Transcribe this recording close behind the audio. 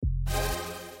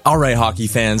All right, hockey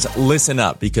fans, listen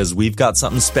up because we've got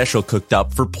something special cooked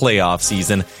up for playoff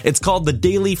season. It's called the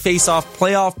Daily Face-Off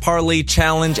Playoff Parlay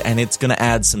Challenge, and it's going to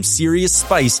add some serious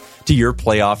spice to your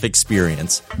playoff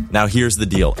experience. Now, here's the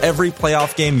deal. Every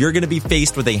playoff game, you're going to be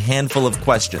faced with a handful of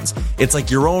questions. It's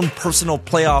like your own personal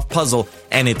playoff puzzle,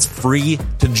 and it's free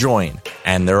to join.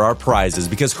 And there are prizes,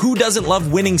 because who doesn't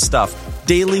love winning stuff?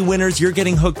 Daily winners, you're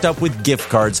getting hooked up with gift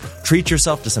cards. Treat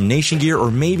yourself to some Nation gear or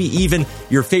maybe even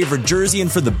your favorite jersey.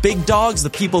 And for the big dogs, the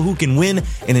people who can win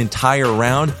an entire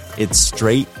round, it's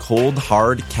straight, cold,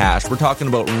 hard cash. We're talking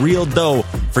about real dough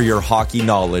for your hockey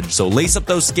knowledge. So lace up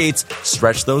those skates,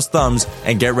 stretch those thumbs,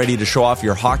 and get ready to show off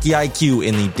your hockey IQ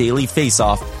in the Daily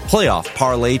Face-Off Playoff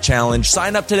Parlay Challenge.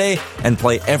 Sign up today and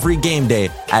play every game day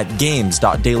at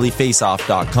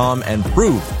games.dailyfaceoff.com and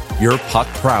prove your puck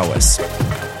prowess.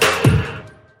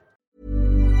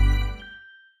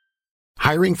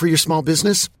 Hiring for your small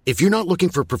business? If you're not looking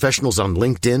for professionals on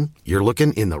LinkedIn, you're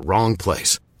looking in the wrong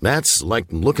place. That's like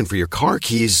looking for your car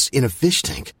keys in a fish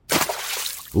tank.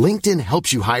 LinkedIn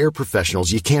helps you hire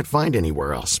professionals you can't find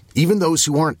anywhere else, even those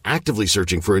who aren't actively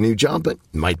searching for a new job but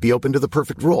might be open to the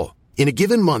perfect role. In a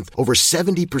given month, over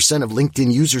 70% of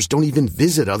LinkedIn users don't even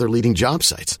visit other leading job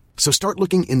sites. So start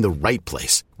looking in the right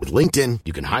place. With LinkedIn,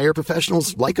 you can hire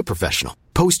professionals like a professional.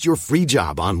 Post your free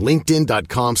job on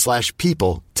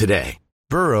linkedin.com/people today.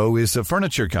 Burrow is a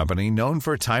furniture company known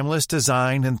for timeless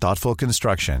design and thoughtful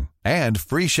construction, and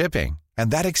free shipping,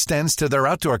 and that extends to their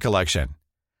outdoor collection.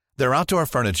 Their outdoor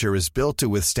furniture is built to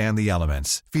withstand the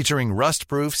elements, featuring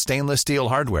rust-proof stainless steel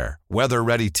hardware,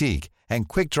 weather-ready teak, and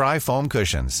quick-dry foam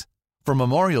cushions. For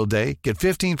Memorial Day, get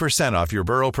 15% off your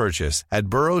Burrow purchase at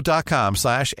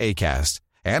burrow.com/ACAST,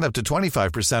 and up to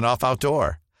 25% off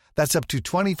outdoor. That's up to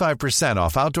 25%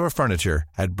 off outdoor furniture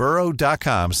at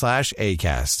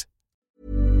burrow.com/ACAST.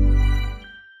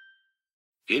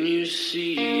 Can you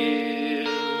see it?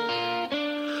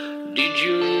 Did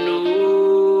you notice?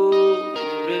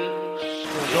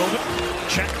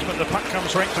 Checked, but the puck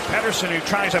comes right to Pettersson, who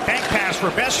tries a bank pass for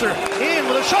Besser. In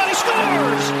with a shot, he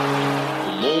scores!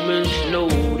 A moment's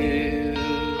notice.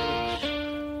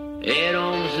 At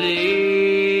arm's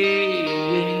length.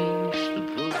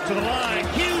 To the line,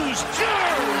 Hughes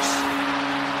scores!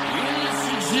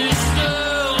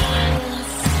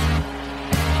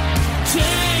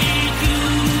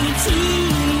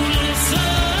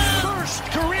 First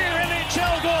career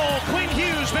NHL goal. Quinn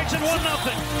Hughes makes it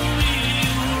 1-0.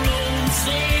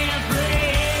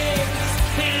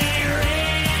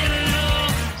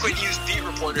 Quinn Hughes beat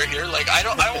reporter here. Like I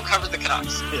won't cover the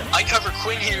Canucks. Yeah. I cover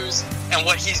Quinn Hughes and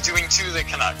what he's doing to the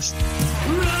Canucks.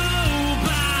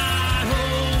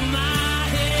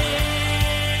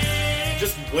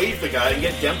 Just wave the guy and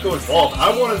get Demko involved.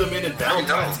 I wanted them in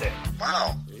Valentine's Day.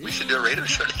 Wow. We should do a radio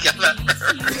show together.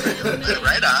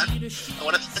 Right on. I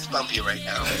want to fist bump you right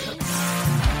now.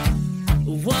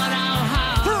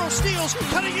 Pearl steals,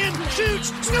 cutting in, shoots,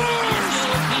 scores!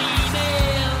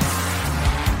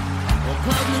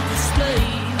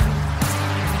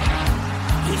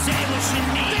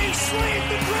 They slayed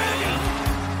the dragon!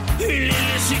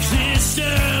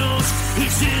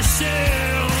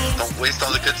 Don't waste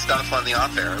all the good stuff on the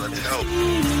off air. Let's go.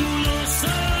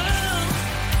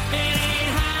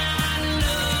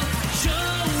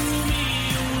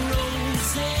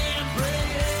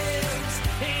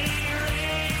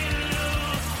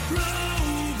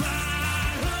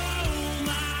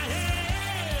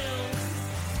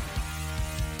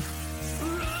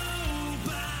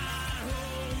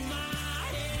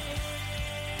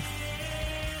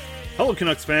 Hello,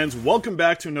 Canucks fans. Welcome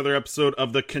back to another episode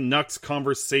of the Canucks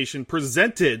Conversation,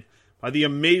 presented by the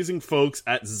amazing folks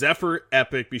at Zephyr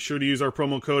Epic. Be sure to use our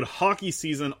promo code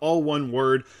HOCKEYSEASON, all one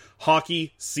word,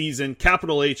 Hockey Season,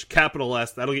 capital H, capital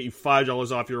S. That'll get you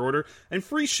 $5 off your order and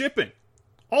free shipping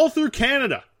all through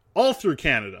Canada.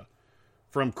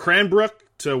 From Cranbrook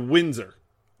to Windsor,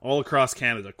 all across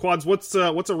Canada. Quads, what's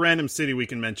a random city we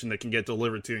can mention that can get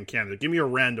delivered to in Canada? Give me a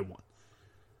random one.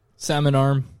 Salmon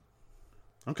Arm.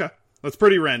 Okay. That's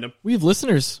pretty random. We have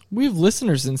listeners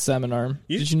in Salmon Arm.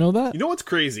 Did you know that? You know what's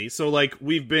crazy? So, like,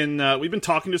 we've been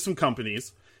talking to some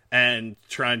companies and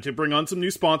trying to bring on some new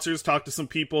sponsors, talk to some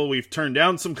people. We've turned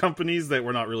down some companies that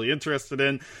we're not really interested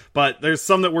in, but there's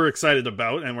some that we're excited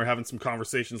about, and we're having some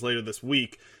conversations later this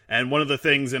week. And one of the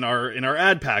things in our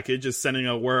ad package is sending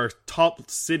out where our top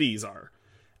cities are.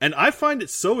 And I find it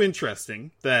so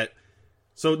interesting that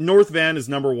so North Van is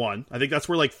number one. I think that's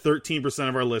where like 13%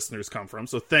 of our listeners come from.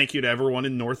 So thank you to everyone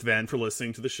in North Van for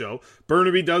listening to the show.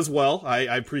 Burnaby does well. I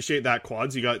appreciate that,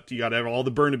 Quads. You got all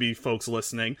the Burnaby folks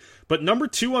listening. But number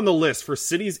two on the list for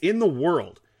cities in the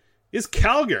world is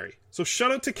Calgary. So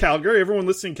shout out to Calgary, everyone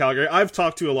listening in Calgary. I've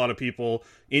talked to a lot of people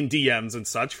in DMs and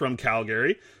such from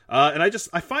Calgary. And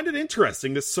I find it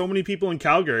interesting that so many people in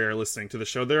Calgary are listening to the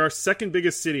show. They're our second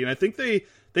biggest city, and I think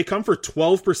they come for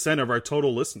 12% of our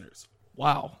total listeners.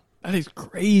 Wow. That is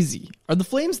crazy. Are the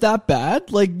Flames that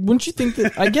bad? Like, wouldn't you think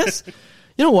that, I guess,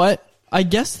 you know what? I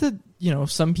guess that,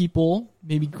 some people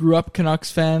maybe grew up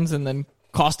Canucks fans and then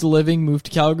cost of living, moved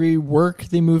to Calgary, work,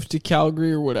 they moved to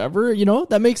Calgary or whatever.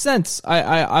 That makes sense.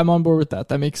 I'm on board with that.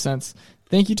 That makes sense.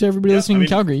 Thank you to everybody listening in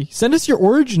Calgary. Send us your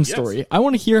origin story. I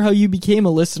want to hear how you became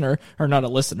a listener, or not a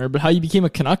listener, but how you became a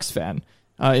Canucks fan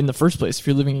in the first place if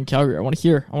you're living in Calgary. I want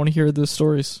to hear those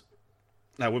stories.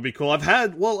 That would be cool. I've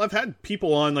had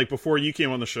people on, like, before you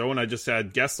came on the show, and I just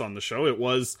had guests on the show. It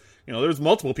was, there's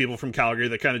multiple people from Calgary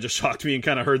that kind of just shocked me and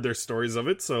kind of heard their stories of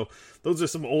it. So those are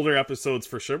some older episodes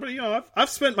for sure. But, I've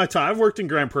spent my time. I've worked in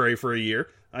Grand Prairie for a year.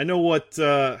 I know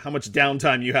how much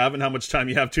downtime you have and how much time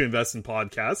you have to invest in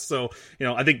podcasts. So,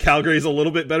 I think Calgary is a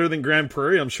little bit better than Grand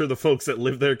Prairie. I'm sure the folks that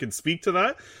live there can speak to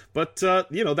that. But,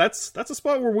 that's a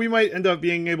spot where we might end up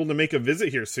being able to make a visit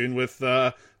here soon with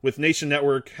Nation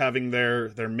Network having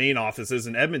their main offices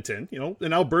in Edmonton.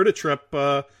 An Alberta trip,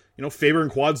 Faber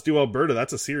and Quads do Alberta.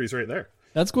 That's a series right there.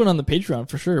 That's going on the Patreon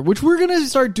for sure, which we're going to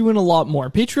start doing a lot more.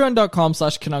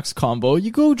 Patreon.com/Canucks Combo. You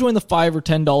go join the $5 or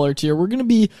 $10 tier. We're going to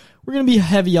be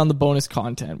heavy on the bonus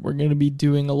content. We're going to be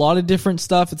doing a lot of different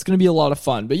stuff. It's going to be a lot of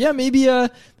fun. But yeah, maybe a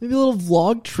little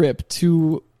vlog trip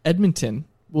to Edmonton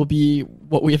will be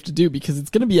what we have to do, because it's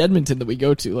going to be Edmonton that we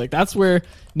go to. Like, that's where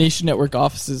Nation Network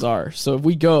offices are. So if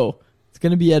we go, it's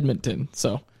going to be Edmonton.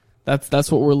 So that's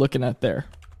what we're looking at there.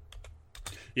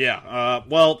 Yeah.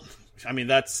 Well, I mean,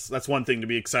 that's one thing to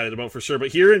be excited about for sure. But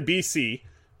here in BC,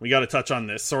 we got to touch on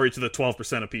this. Sorry to the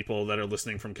 12% of people that are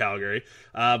listening from Calgary.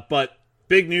 But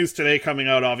big news today coming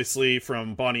out, obviously,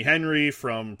 from Bonnie Henry,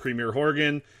 from Premier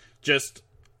Horgan. Just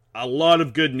a lot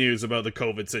of good news about the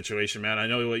COVID situation, man. I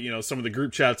know, some of the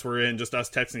group chats we're in, just us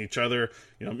texting each other,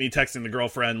 me texting the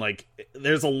girlfriend, like,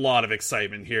 there's a lot of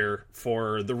excitement here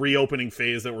for the reopening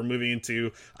phase that we're moving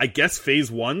into. I guess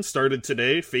phase 1 started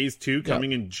today, phase 2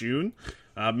 coming in June.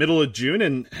 Middle of June,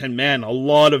 and man, a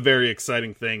lot of very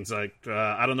exciting things. Like,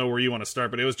 I don't know where you want to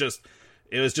start, but it was just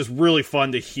really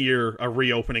fun to hear a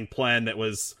reopening plan that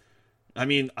was, I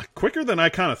mean, quicker than I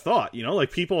kind of thought.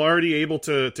 Like, people already able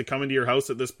to come into your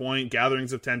house at this point,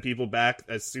 gatherings of 10 people back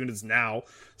as soon as now.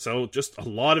 So just a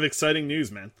lot of exciting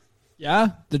news, man. Yeah,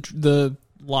 the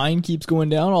line keeps going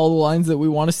down. All the lines that we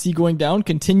want to see going down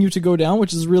continue to go down,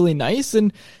 which is really nice.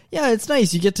 And yeah, it's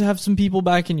nice. You get to have some people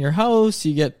back in your house.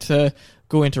 You get to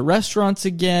go into restaurants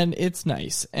again. It's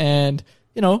nice. And,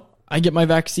 I get my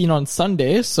vaccine on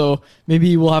Sunday, so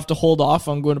maybe we'll have to hold off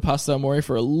on going to Paso Amore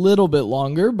for a little bit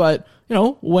longer. But,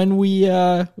 when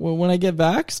I get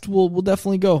vaxxed, we'll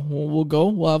definitely go. We'll go.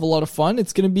 We'll have a lot of fun.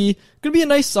 It's gonna be a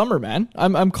nice summer, man.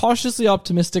 I'm cautiously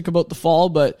optimistic about the fall,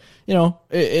 but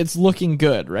it's looking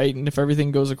good, right? And if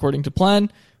everything goes according to plan,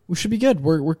 we should be good.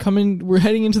 We're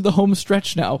heading into the home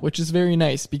stretch now, which is very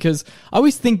nice, because I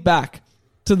always think back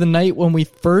to the night when we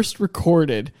first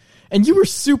recorded, and you were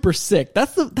super sick.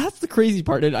 That's the crazy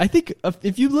part. And I think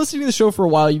if you've listened to the show for a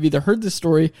while, you've either heard this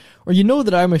story or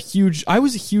that I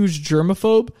was a huge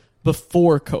germaphobe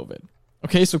before COVID.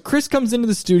 Okay, so Chris comes into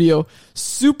the studio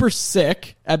super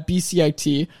sick at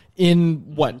BCIT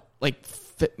in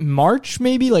March,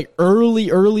 maybe, like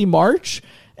early March,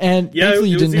 and thankfully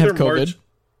you didn't have COVID. March.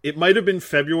 It might have been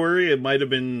February. It might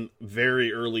have been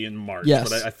very early in March. Yes.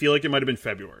 But I feel like it might have been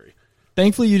February.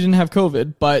 Thankfully, you didn't have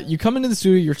COVID, but you come into the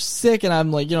studio, you're sick, and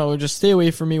I'm like, just stay away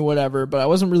from me, whatever. But I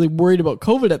wasn't really worried about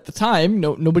COVID at the time.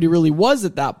 Nobody really was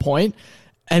at that point.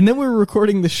 And then we were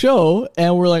recording the show,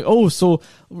 and we're like, oh, so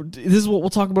this is what we'll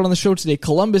talk about on the show today.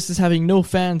 Columbus is having no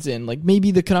fans in. Like,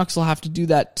 maybe the Canucks will have to do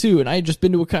that too. And I had just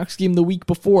been to a Canucks game the week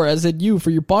before, as had you, for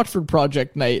your Botford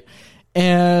Project night.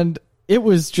 And it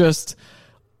was just,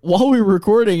 while we were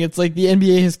recording, it's like the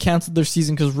NBA has canceled their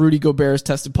season because Rudy Gobert has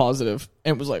tested positive.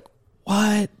 And it was like,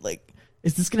 what? Like,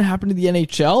 is this going to happen to the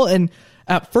NHL? And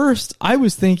at first, I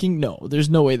was thinking, no, there's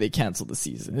no way they cancel the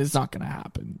season. It's not going to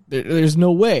happen. There's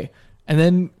no way. And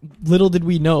then little did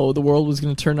we know the world was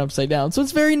going to turn upside down. So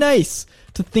it's very nice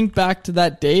to think back to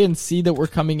that day and see that we're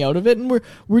coming out of it. And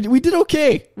we did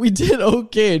okay. We did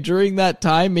okay during that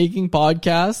time, making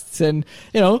podcasts and,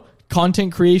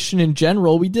 content creation in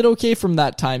general. We did okay from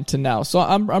that time to now. So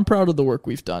I'm proud of the work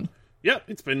we've done. Yeah,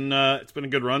 it's been a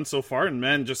good run so far, and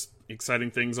man, just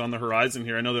exciting things on the horizon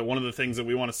here. I know that one of the things that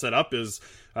we want to set up is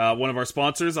one of our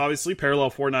sponsors, obviously,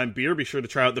 Parallel 49 Beer. Be sure to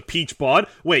try out the Peach Bod.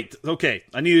 Wait, okay,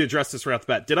 I need to address this right off the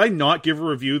bat. Did I not give a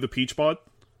review of the Peach Bod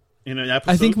in an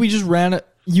episode? I think we just ran it.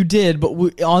 You did,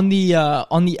 but on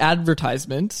the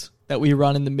advertisement that we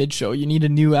run in the mid-show, you need a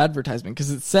new advertisement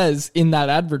because it says in that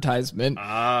advertisement,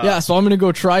 yeah, so I'm going to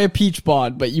go try a peach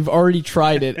bod, but you've already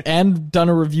tried it and done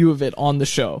a review of it on the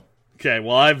show. Okay,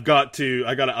 well, I got to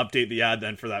update the ad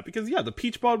then for that because, yeah, the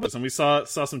peach bod was, and we saw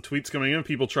some tweets coming in,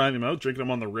 people trying them out, drinking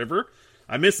them on the river.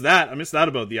 I missed that. I missed that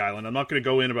about the island. I'm not going to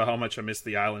go in about how much I missed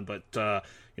the island, but,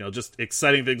 just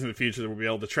exciting things in the future that we'll be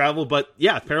able to travel. But,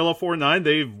 yeah, Parallel 49,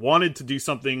 they've wanted to do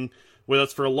something with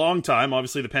us for a long time.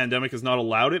 Obviously, the pandemic has not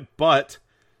allowed it, but,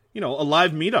 a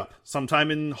live meetup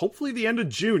sometime in hopefully the end of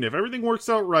June. If everything works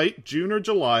out right, June or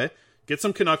July, get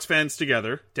some Canucks fans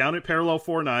together down at Parallel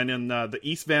 49 in the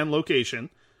East Van location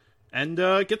and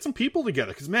get some people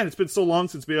together. Because, man, it's been so long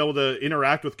since being able to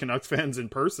interact with Canucks fans in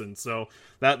person. So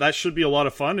that should be a lot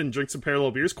of fun and drink some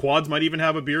Parallel beers. Quads might even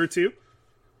have a beer or two.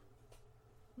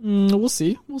 We'll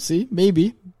see.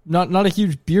 Maybe. Not a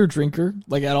huge beer drinker,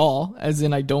 like at all, as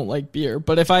in I don't like beer.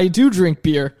 But if I do drink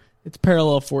beer, it's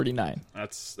Parallel 49.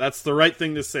 That's the right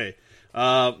thing to say.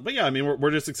 But yeah, I mean,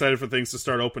 we're just excited for things to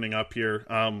start opening up here.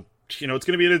 It's going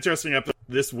to be an interesting episode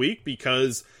this week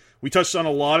because we touched on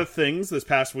a lot of things this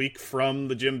past week from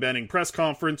the Jim Benning press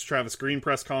conference, Travis Green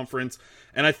press conference,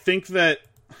 and I think that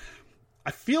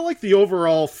I feel like the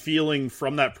overall feeling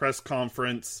from that press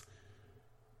conference,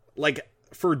 like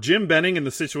for Jim Benning and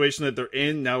the situation that they're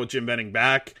in now with Jim Benning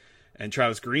back and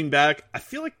Travis Green back, I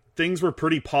feel like things were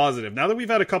pretty positive. Now that we've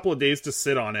had a couple of days to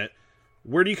sit on it,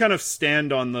 where do you kind of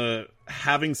stand on the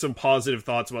having some positive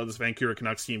thoughts about this Vancouver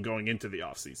Canucks team going into the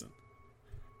offseason?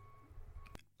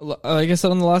 Like I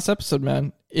said on the last episode,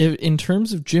 man, in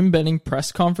terms of Jim Benning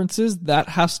press conferences, that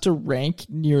has to rank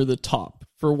near the top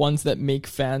for ones that make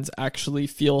fans actually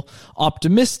feel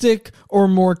optimistic or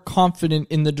more confident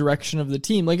in the direction of the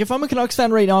team. Like if I'm a Canucks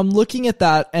fan right now, I'm looking at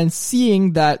that and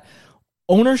seeing that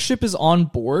ownership is on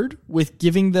board with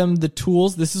giving them the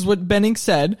tools. This is what Benning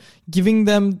said, giving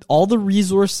them all the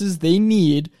resources they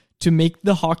need to make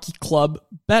the hockey club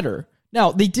better.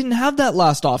 Now, they didn't have that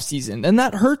last offseason, and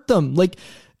that hurt them. Like,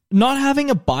 not having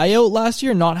a buyout last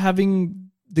year, not having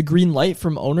the green light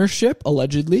from ownership,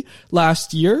 allegedly,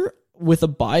 last year with a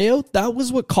buyout, that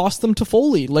was what cost them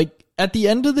Toffoli. Like, at the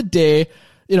end of the day,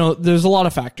 there's a lot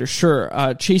of factors.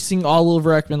 Sure, chasing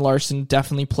Oliver Ekman-Larsson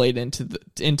definitely played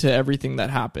into everything that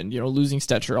happened. Losing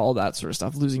Stetcher, all that sort of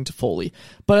stuff, losing Toffoli.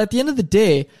 But at the end of the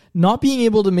day, not being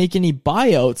able to make any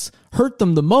buyouts hurt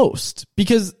them the most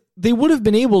because they would have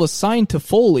been able to sign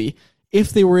Toffoli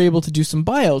if they were able to do some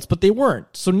buyouts, but they weren't.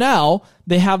 So now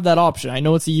they have that option. I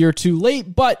know it's a year too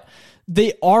late, but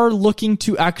they are looking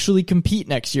to actually compete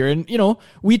next year. And,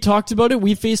 we talked about it.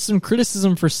 We faced some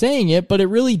criticism for saying it, but it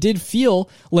really did feel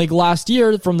like last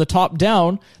year from the top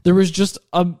down, there was just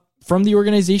from the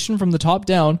organization, from the top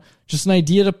down, just an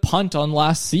idea to punt on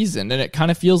last season. And it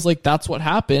kind of feels like that's what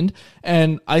happened.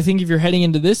 And I think if you're heading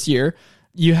into this year,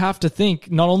 you have to think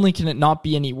not only can it not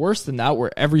be any worse than that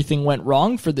where everything went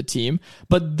wrong for the team,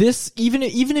 but this, even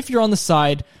if you're on the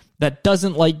side that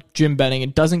doesn't like Jim Benning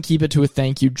and doesn't keep it to a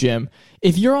thank you, Jim,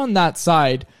 if you're on that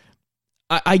side,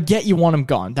 I get you want him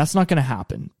gone. That's not going to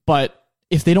happen. But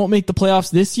if they don't make the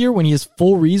playoffs this year when he has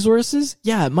full resources,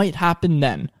 yeah, it might happen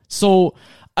then. So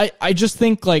I just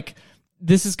think like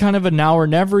this is kind of a now or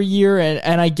never year.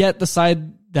 And I get the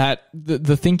side that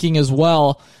the thinking as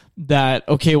well that,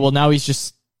 okay, well now he's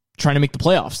just trying to make the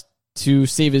playoffs to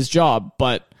save his job.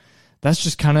 But that's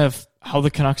just kind of how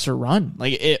the Canucks are run.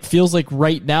 Like it feels like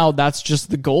right now that's just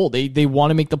the goal. They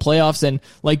want to make the playoffs, and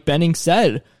like Benning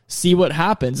said, see what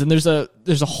happens. And there's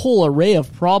a whole array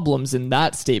of problems in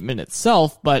that statement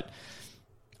itself, but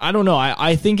I don't know.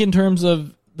 I think in terms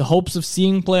of the hopes of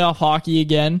seeing playoff hockey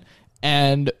again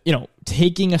and,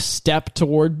 taking a step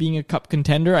toward being a cup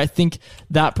contender, I think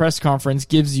that press conference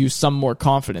gives you some more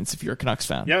confidence if you're a Canucks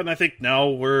fan. Yeah, and I think now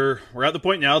we're at the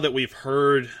point now that we've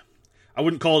heard, I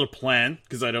wouldn't call it a plan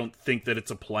because I don't think that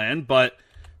it's a plan, but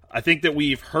I think that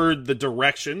we've heard the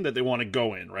direction that they want to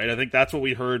go in, right? I think that's what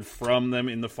we heard from them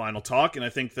in the final talk, and I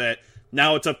think that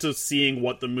now it's up to seeing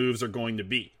what the moves are going to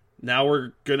be. Now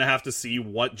we're going to have to see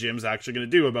what Jim's actually going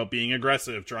to do about being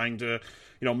aggressive, trying to,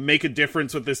 make a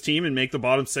difference with this team and make the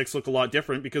bottom six look a lot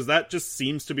different, because that just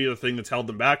seems to be the thing that's held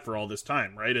them back for all this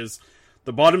time, right? Is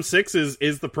the bottom six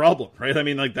is the problem, right? I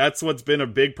mean, like, that's what's been a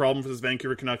big problem for this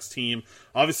Vancouver Canucks team.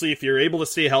 Obviously, if you're able to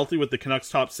stay healthy with the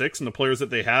Canucks top six and the players that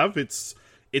they have, it's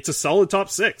a solid top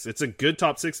six. It's a good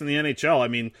top six in the NHL. I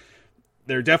mean,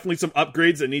 there are definitely some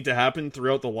upgrades that need to happen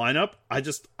throughout the lineup.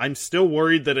 I'm still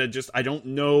worried that I don't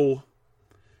know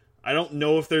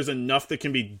if there's enough that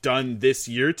can be done this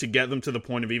year to get them to the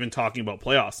point of even talking about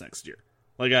playoffs next year.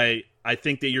 Like, I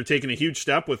think that you're taking a huge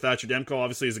step with Thatcher Demko.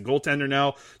 Obviously, as a goaltender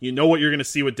now, you know what you're going to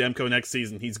see with Demko next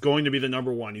season. He's going to be the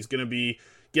number one. He's going to be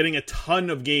getting a ton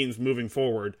of games moving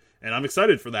forward, and I'm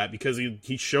excited for that because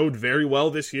he showed very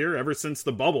well this year ever since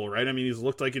the bubble, right? I mean, he's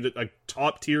looked like a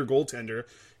top-tier goaltender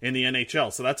in the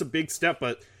NHL, so that's a big step.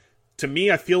 But to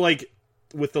me, I feel like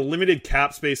with the limited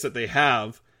cap space that they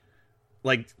have,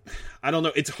 like, I don't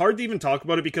know, it's hard to even talk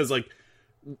about it because, like,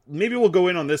 maybe we'll go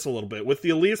in on this a little bit. With the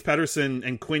Elias Pettersson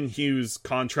and Quinn Hughes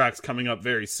contracts coming up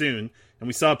very soon, and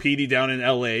we saw Petey down in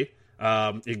LA,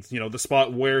 the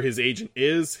spot where his agent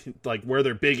is, like where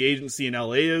their big agency in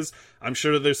LA is. I'm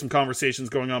sure that there's some conversations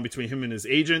going on between him and his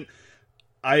agent.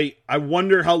 I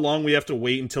wonder how long we have to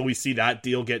wait until we see that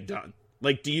deal get done.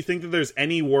 Like, do you think that there's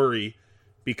any worry?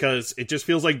 Because it just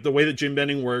feels like the way that Jim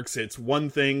Benning works, it's one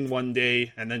thing one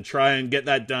day and then try and get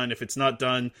that done. If it's not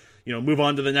done, move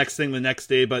on to the next thing the next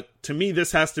day. But to me,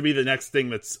 this has to be the next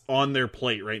thing that's on their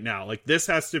plate right now. Like, this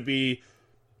has to be,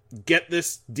 get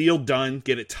this deal done,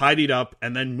 get it tidied up,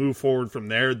 and then move forward from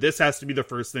there. This has to be the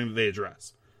first thing that they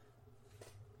address.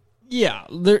 Yeah,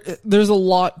 there's a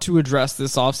lot to address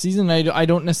this offseason. I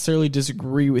don't necessarily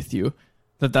disagree with you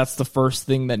that that's the first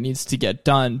thing that needs to get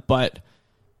done, but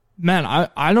man,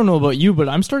 I don't know about you, but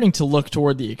I'm starting to look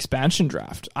toward the expansion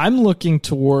draft. I'm looking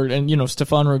toward, and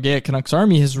Stefan Roguet at Canucks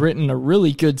Army has written a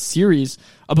really good series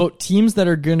about teams that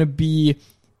are going to be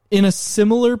in a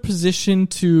similar position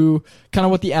to kind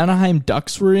of what the Anaheim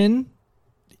Ducks were in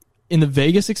the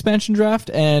Vegas expansion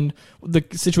draft, and the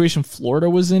situation Florida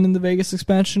was in the Vegas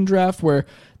expansion draft, where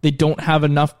they don't have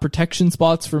enough protection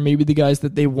spots for maybe the guys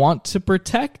that they want to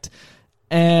protect.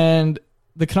 And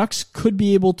the Canucks could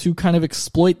be able to kind of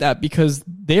exploit that because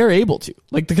they're able to.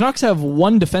 Like, the Canucks have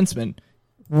one defenseman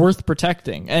worth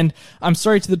protecting. And I'm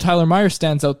sorry to the Tyler Myers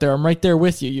stands out there. I'm right there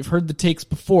with you. You've heard the takes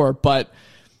before, but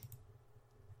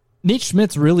Nate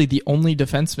Schmidt's really the only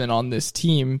defenseman on this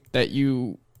team that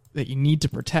you need to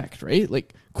protect, right?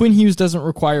 Like, Quinn Hughes doesn't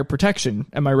require protection.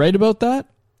 Am I right about that?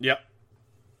 Yep.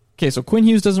 Okay, so Quinn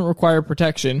Hughes doesn't require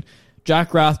protection.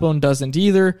 Jack Rathbone doesn't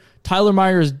either. Tyler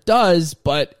Myers does,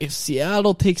 but if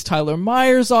Seattle takes Tyler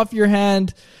Myers off your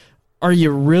hand, are you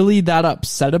really that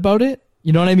upset about it?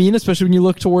 You know what I mean? Especially when you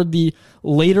look toward the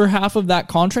later half of that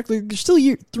contract. Like, there's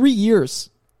still 3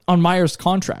 years on Myers'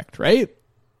 contract, right?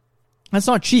 That's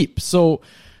not cheap. So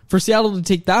for Seattle to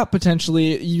take that,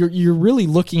 potentially, you're really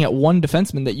looking at one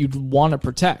defenseman that you'd want to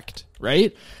protect,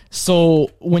 right? So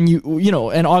when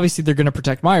and obviously they're going to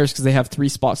protect Myers because they have 3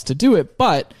 spots to do it,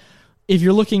 but if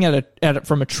you're looking at it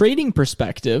from a trading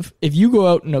perspective, if you go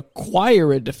out and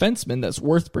acquire a defenseman that's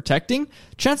worth protecting,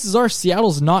 chances are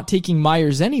Seattle's not taking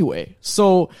Myers anyway.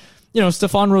 So,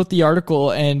 Stefan wrote the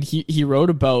article, and he wrote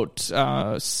about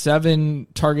 7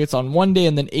 targets on one day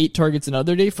and then 8 targets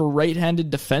another day for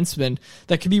right-handed defensemen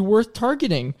that could be worth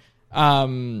targeting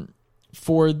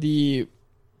for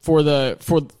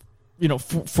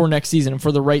next season and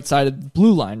for the right side of the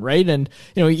blue line, right? And,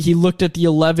 he looked at the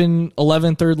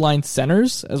 11 third line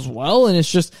centers as well, and it's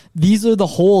just, these are the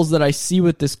holes that I see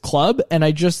with this club, and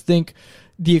I just think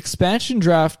the expansion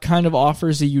draft kind of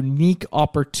offers a unique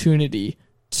opportunity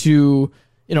to,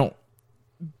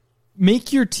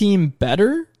 make your team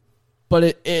better, but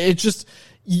it just,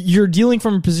 you're dealing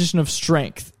from a position of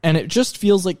strength, and it just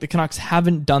feels like the Canucks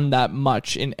haven't done that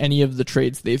much in any of the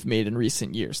trades they've made in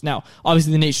recent years. Now,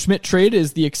 obviously the Nate Schmidt trade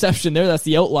is the exception there. That's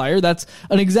the outlier. That's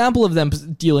an example of them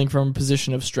dealing from a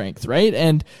position of strength, right?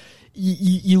 And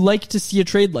you like to see a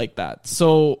trade like that.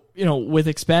 So, with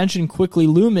expansion quickly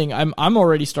looming, I'm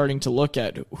already starting to look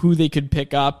at who they could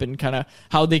pick up and kind of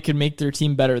how they could make their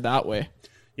team better that way.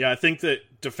 Yeah, I think that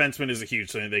defenseman is a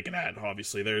huge thing they can add.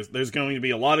 Obviously, there's going to be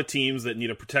a lot of teams that need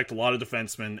to protect a lot of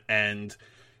defensemen, and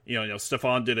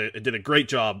Stefan did a great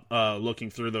job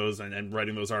looking through those and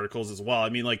writing those articles as well. I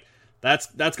mean, like, that's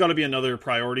got to be another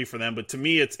priority for them. But to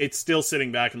me, it's still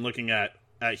sitting back and looking at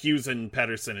Hughes and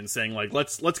Pettersson and saying, like,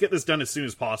 let's get this done as soon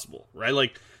as possible, right?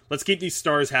 Like, let's keep these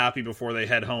stars happy before they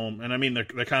head home. And I mean, they're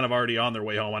kind of already on their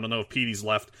way home. I don't know if Petey's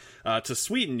left to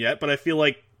Sweden yet, but I feel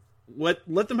like let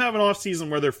them have an off season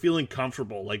where they're feeling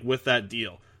comfortable, like, with that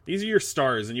deal. These are your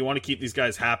stars, and you want to keep these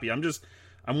guys happy.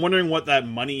 I'm wondering what that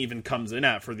money even comes in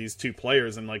at for these 2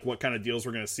 players, and like what kind of deals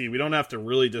we're going to see. We don't have to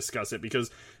really discuss it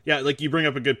because, yeah, like you bring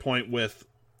up a good point with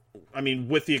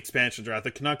the expansion draft.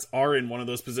 The Canucks are in one of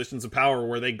those positions of power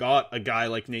where they got a guy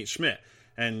like Nate Schmidt.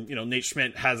 And, Nate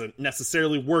Schmidt hasn't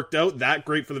necessarily worked out that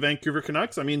great for the Vancouver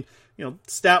Canucks. I mean,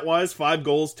 stat-wise, 5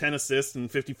 goals, 10 assists in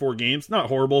 54 games. Not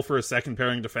horrible for a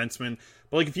second-pairing defenseman.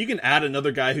 But, like, if you can add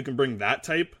another guy who can bring that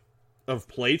type of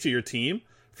play to your team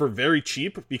for very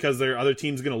cheap because their other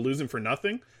team's going to lose him for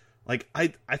nothing, Like,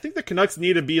 I think the Canucks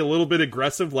need to be a little bit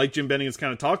aggressive, like Jim Benning has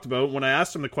kind of talked about. When I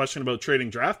asked him the question about trading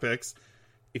draft picks,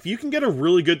 if you can get a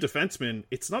really good defenseman,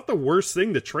 it's not the worst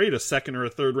thing to trade a second or a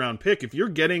third round pick. If you're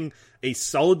getting a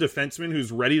solid defenseman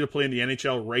who's ready to play in the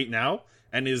NHL right now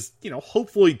and is,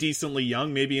 hopefully decently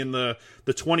young, maybe in the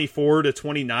 24 to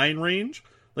 29 range,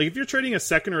 like if you're trading a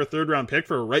second or a third round pick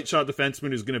for a right shot defenseman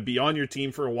who's going to be on your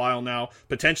team for a while now,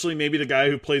 potentially maybe the guy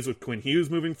who plays with Quinn Hughes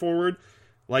moving forward,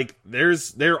 like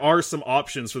there are some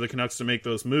options for the Canucks to make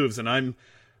those moves, and I'm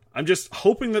just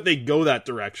hoping that they go that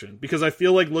direction, because I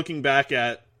feel like looking back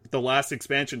at the last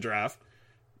expansion draft,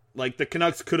 like the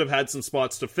Canucks could have had some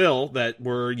spots to fill that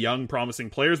were young, promising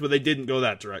players, but they didn't go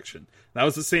that direction. That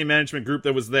was the same management group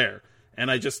that was there, and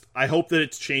I hope that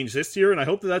it's changed this year, and I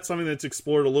hope that that's something that's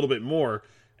explored a little bit more.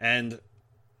 And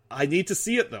I need to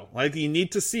see it, though. Like, you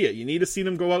need to see it. You need to see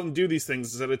them go out and do these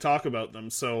things instead of talk about them.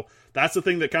 So that's the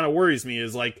thing that kind of worries me,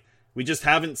 is like, we just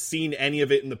haven't seen any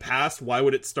of it in the past. Why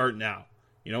would it start now?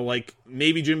 Like,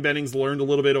 maybe Jim Benning's learned a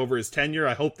little bit over his tenure.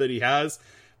 I hope that he has.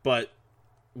 But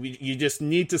you just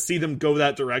need to see them go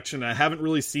that direction. I haven't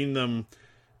really seen them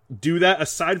do that.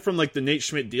 Aside from, like, the Nate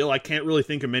Schmidt deal, I can't really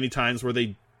think of many times where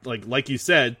they, like you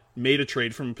said, made a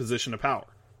trade from a position of power.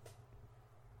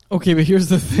 Okay, but here's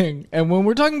the thing. And when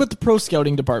we're talking about the pro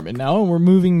scouting department now, and we're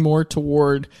moving more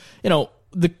toward,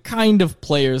 the kind of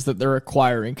players that they're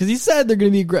acquiring, because he said they're going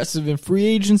to be aggressive in free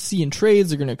agency and trades.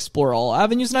 They're going to explore all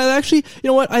avenues. And I actually,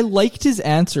 I liked his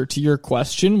answer to your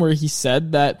question, where he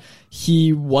said that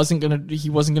he wasn't going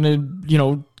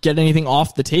to, get anything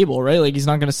off the table, right? Like, he's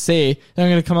not going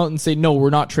to come out and say, no, we're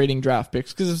not trading draft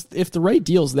picks, because if the right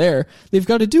deal's there, they've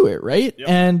got to do it, right? Yep.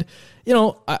 And,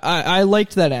 I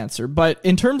liked that answer. But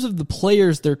in terms of the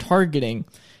players they're targeting,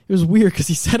 it was weird, because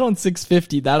he said on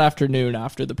 650 that afternoon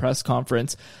after the press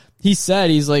conference, he's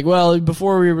like, well,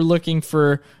 before we were looking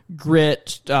for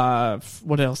grit,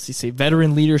 what else did he say?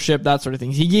 Veteran leadership, that sort of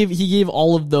thing. He gave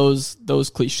all of those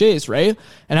cliches, right?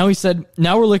 And now he said,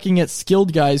 now we're looking at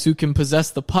skilled guys who can possess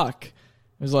the puck. It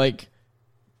was like,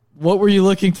 what were you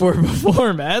looking for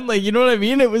before, man? Like, you know what I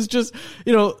mean? It was just,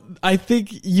 I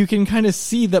think you can kind of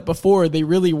see that before they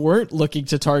really weren't looking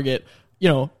to target,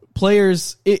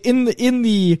 players in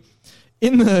the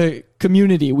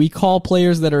community. We call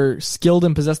players that are skilled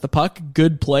and possess the puck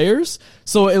good players.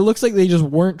 So it looks like they just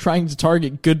weren't trying to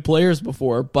target good players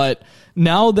before. But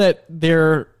now that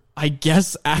they're, I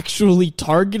guess, actually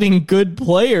targeting good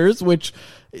players, which,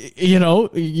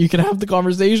 you can have the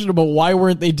conversation about why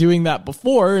weren't they doing that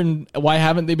before, and why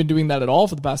haven't they been doing that at all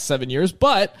for the past 7 years.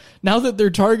 But now that they're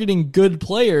targeting good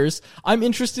players, I'm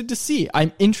interested to see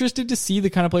the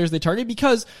kind of players they target,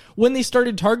 because when they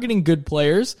started targeting good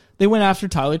players, they went after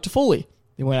Tyler Toffoli.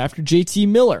 They went after JT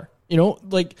Miller.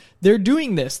 They're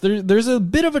doing this. There's a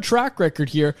bit of a track record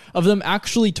here of them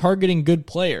actually targeting good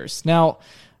players. Now,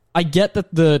 I get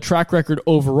that the track record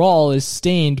overall is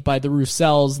stained by the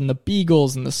Roussells and the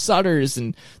Beagles and the Sutters,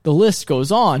 and the list goes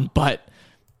on, but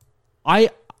I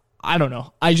don't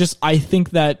know. I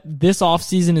think that this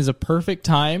offseason is a perfect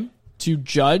time to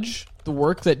judge the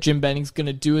work that Jim Benning's going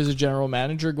to do as a general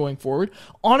manager going forward.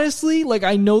 Honestly,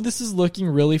 I know this is looking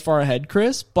really far ahead,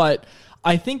 Chris, but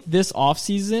I think this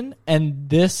offseason and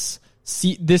this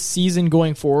season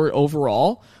going forward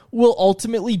overall will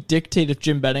ultimately dictate if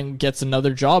Jim Benning gets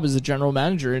another job as a general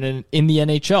manager in the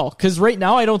NHL. Because right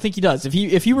now, I don't think he does.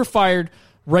 If he were fired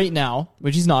right now,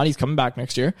 which he's not, he's coming back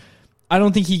next year, I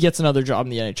don't think he gets another job in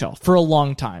the NHL for a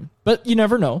long time. But you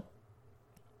never know.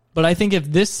 But I think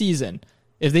if this season,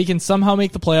 if they can somehow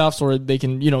make the playoffs, or they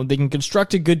can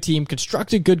construct a good team,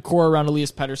 construct a good core around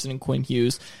Elias Pettersson and Quinn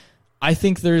Hughes, I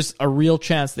think there's a real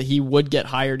chance that he would get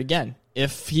hired again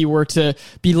if he were to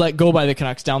be let go by the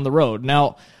Canucks down the road.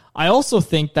 Now, I also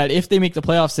think that if they make the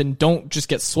playoffs and don't just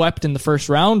get swept in the first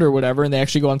round or whatever, and they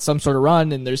actually go on some sort of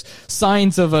run, and there's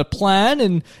signs of a plan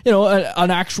and,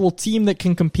 an actual team that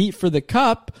can compete for the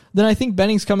cup, then I think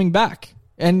Benning's coming back.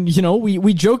 And,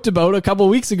 we joked about a couple of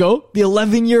weeks ago, the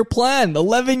 11-year plan,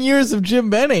 11 years of Jim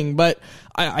Benning, but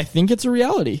I think it's a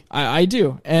reality. I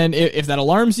do. And if that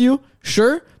alarms you,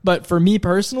 sure. But for me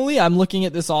personally, I'm looking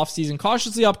at this offseason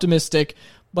cautiously optimistic,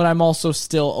 but I'm also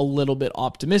still a little bit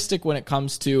optimistic when it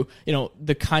comes to,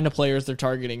 the kind of players they're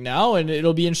targeting now. And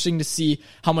it'll be interesting to see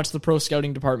how much the pro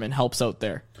scouting department helps out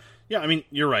there. Yeah, I mean,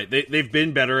 you're right. They've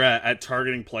been better at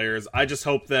targeting players. I just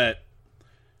hope that,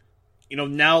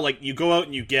 now, you go out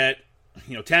and you get,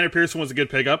 Tanner Pearson was a good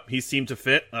pickup. He seemed to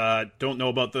fit. Don't know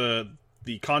about the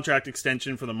contract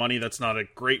extension for the money. That's not a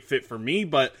great fit for me,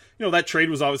 but that trade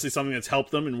was obviously something that's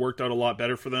helped them and worked out a lot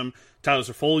better for them. Tyler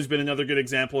Toffoli's been another good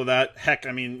example of that. Heck,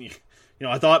 I mean,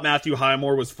 I thought Matthew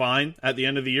Highmore was fine at the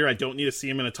end of the year. I don't need to see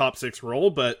him in a top 6 role,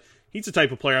 but he's the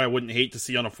type of player I wouldn't hate to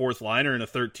see on a 4th liner in a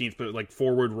 13th, but like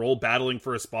forward role, battling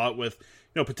for a spot with,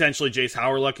 potentially Jace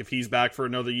Howerluck if he's back for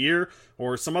another year,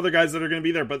 or some other guys that are going to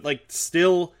be there. But like,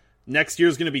 still, next year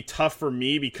is going to be tough for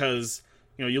me because,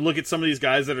 you look at some of these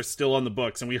guys that are still on the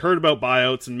books, and we heard about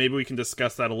buyouts, and maybe we can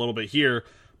discuss that a little bit here.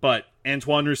 But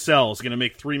Antoine Roussel is going to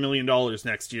make $3 million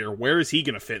next year. Where is he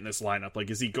going to fit in this lineup?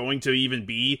 Like, is he going to even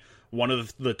be one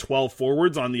of the 12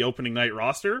 forwards on the opening night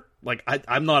roster? Like,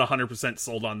 I'm not 100%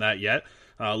 sold on that yet.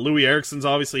 Louis Eriksson's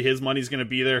obviously, his money's going to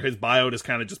be there. His buyout is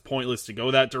kind of just pointless to go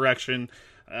that direction.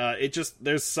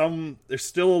 There's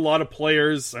still a lot of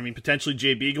players. I mean, potentially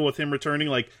Jay Beagle with him returning.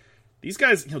 Like, these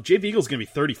guys, Jay Beagle's going to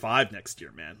be 35 next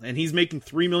year, man. And he's making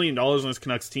 $3 million on his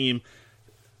Canucks team.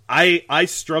 I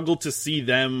struggle to see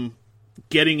them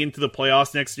getting into the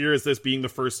playoffs next year as this being the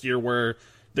first year where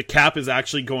the cap is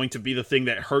actually going to be the thing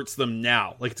that hurts them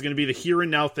now. Like, it's going to be the here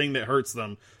and now thing that hurts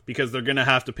them because they're going to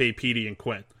have to pay Petey and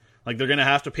Quinn. Like, they're going to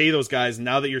have to pay those guys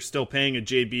now that you're still paying a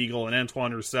Jay Beagle and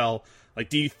Antoine Roussel. Like,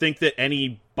 do you think that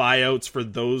any buyouts for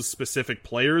those specific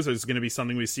players is going to be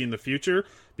something we see in the future?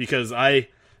 Because I'd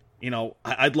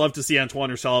love to see Antoine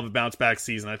Roussel have a bounce back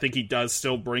season. I think he does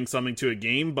still bring something to a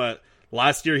game, but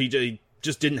last year he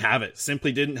just didn't have it.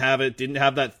 Simply didn't have it. Didn't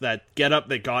have that get up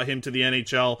that got him to the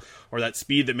NHL or that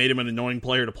speed that made him an annoying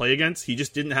player to play against. He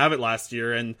just didn't have it last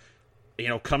year. And,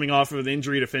 coming off of an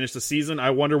injury to finish the season,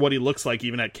 I wonder what he looks like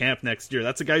even at camp next year.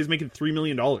 That's a guy who's making $3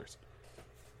 million.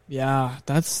 Yeah,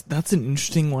 that's an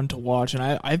interesting one to watch, and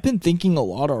I've been thinking a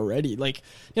lot already. Like,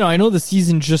 I know the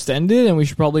season just ended, and we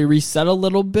should probably reset a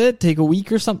little bit, take a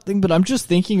week or something, but I'm just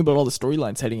thinking about all the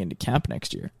storylines heading into camp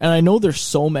next year. And I know there's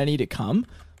so many to come,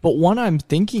 but one I'm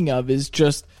thinking of is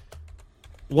just,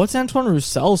 what's Antoine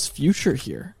Roussel's future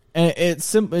here? And it's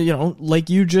simple, like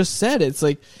you just said, it's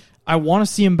like, I want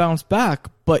to see him bounce back,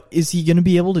 but is he going to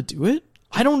be able to do it?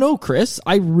 I don't know, Chris.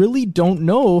 I really don't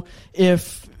know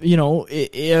if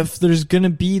there's going to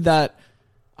be that,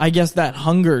 I guess, that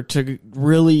hunger to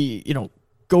really,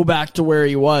 go back to where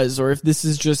he was, or if this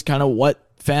is just kind of what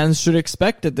fans should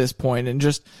expect at this point. And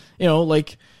just,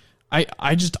 I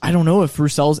don't know if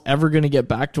Roussel's ever going to get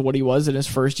back to what he was in his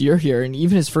first year here. And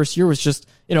even his first year was just,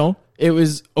 it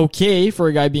was okay for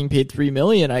a guy being paid $3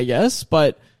 million, I guess,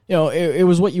 but it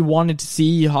was what you wanted to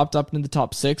see. He hopped up into the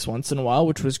top 6 once in a while,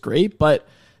 which was great, but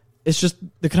it's just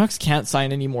the Canucks can't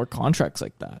sign any more contracts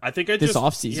like that. I think this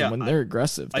offseason when they're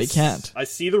aggressive. They can't. I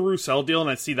see the Roussel deal, and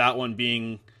I see that one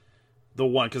being the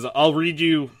one, because I'll read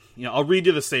you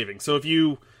the savings. So if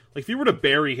you were to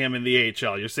bury him in the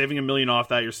AHL, you're saving $1 million off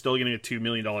that. You're still getting a $2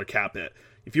 million cap hit.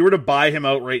 If you were to buy him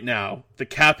out right now, the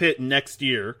cap hit next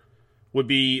year would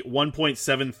be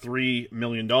 $1.73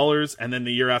 million, and then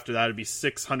the year after that would be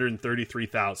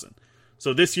 $633,000.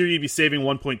 So this year you'd be saving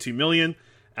 $1.2 million,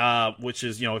 which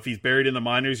is, if he's buried in the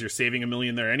minors, you're saving $1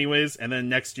 million there anyways, and then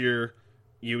next year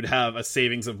you would have a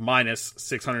savings of minus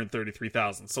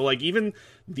 $633,000. So like, even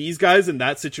these guys in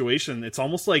that situation, it's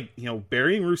almost like,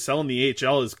 burying Roussel in the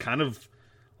AHL is kind of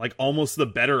like almost the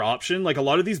better option. Like, a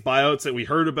lot of these buyouts that we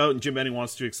heard about, and Jim Benning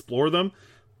wants to explore them,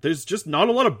 there's just not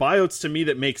a lot of buyouts to me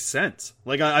that make sense.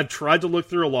 Like, I've tried to look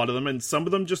through a lot of them, and some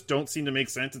of them just don't seem to make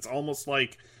sense. It's almost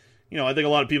like, I think a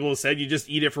lot of people have said you just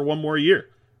eat it for one more year,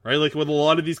 right? Like, with a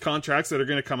lot of these contracts that are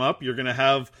going to come up, you're going to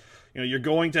have, you're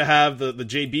going to have the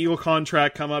Jay Beagle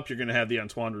contract come up. You're going to have the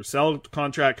Antoine Roussel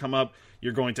contract come up.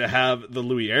 You're going to have the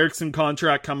Louis Eriksson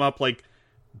contract come up. Like,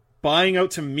 buying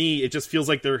out, to me, it just feels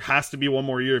like there has to be one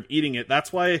more year of eating it.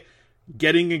 That's why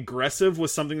getting aggressive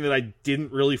was something that I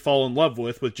didn't really fall in love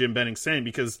with Jim Benning saying,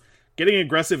 because getting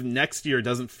aggressive next year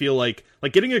doesn't feel like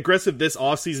getting aggressive this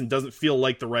offseason doesn't feel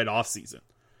like the right offseason.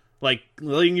 Like,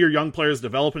 letting your young players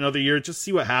develop another year, just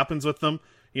see what happens with them.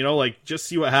 Just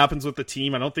see what happens with the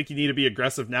team. I don't think you need to be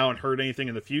aggressive now and hurt anything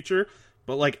in the future.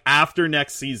 But, like, after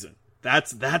next season,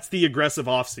 that's the aggressive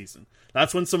offseason.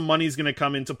 That's when some money's going to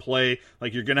come into play.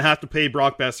 Like, you're going to have to pay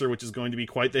Brock Besser, which is going to be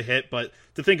quite the hit. But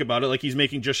to think about it, like, he's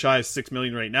making just shy of $6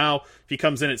 million right now. If he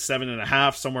comes in at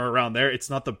 7.5, somewhere around there, it's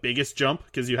not the biggest jump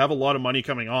because you have a lot of money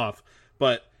coming off.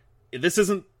 But this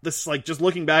isn't this, like, just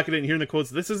looking back at it and hearing the quotes,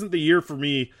 this isn't the year for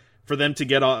me for them to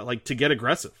get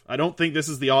aggressive. I don't think this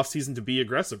is the offseason to be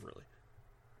aggressive, really.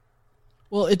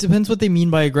 Well, it depends what they mean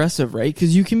by aggressive, right?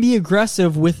 Because you can be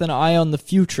aggressive with an eye on the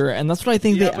future, and that's what I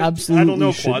think they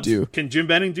absolutely should do. Can Jim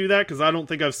Benning do that? Because I don't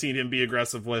think I've seen him be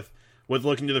aggressive with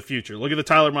looking to the future. Look at the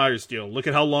Tyler Myers deal. Look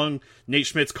at how long Nate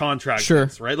Schmidt's contract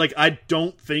is, right? Like, I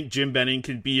don't think Jim Benning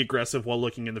can be aggressive while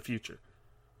looking in the future.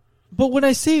 But when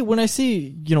I say,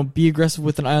 be aggressive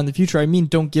with an eye on the future, I mean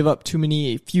don't give up too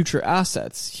many future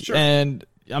assets. Sure. And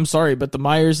I'm sorry, but the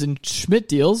Myers and Schmidt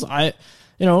deals,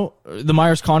 the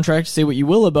Myers contract, say what you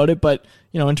will about it, but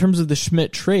in terms of the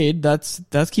Schmidt trade, that's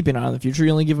keeping an eye on the future.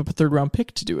 You only give up a 3rd round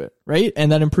pick to do it, right?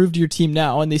 And that improved your team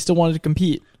now, and they still wanted to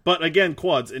compete. But again,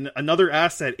 Quads, and another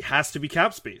asset has to be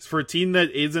cap space. For a team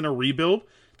that is in a rebuild,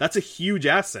 that's a huge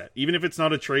asset. Even if it's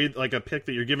not a trade, like a pick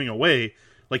that you're giving away,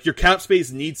 like your cap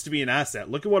space needs to be an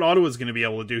asset. Look at what Ottawa's going to be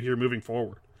able to do here moving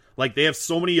forward. Like they have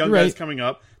so many young guys coming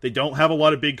up. They don't have a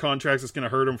lot of big contracts that's going to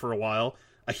hurt them for a while.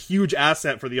 A huge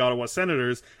asset for the Ottawa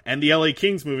Senators and the LA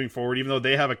Kings moving forward, even though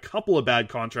they have a couple of bad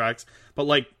contracts. But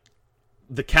like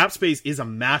the cap space is a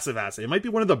massive asset. It might be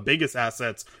one of the biggest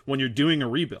assets when you're doing a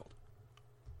rebuild.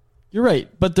 You're right,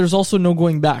 but there's also no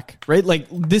going back, right? Like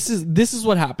this is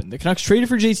what happened. The Canucks traded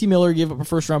for JT Miller, gave up a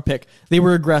 1st round pick. They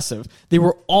were aggressive. They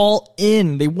were all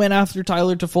in. They went after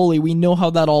Tyler Toffoli. We know how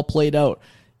that all played out.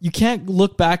 You can't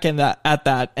look back at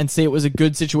that and say it was a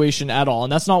good situation at all,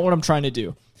 and that's not what I'm trying to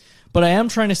do. But I am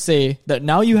trying to say that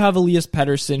now you have Elias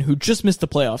Pettersson, who just missed the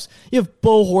playoffs. You have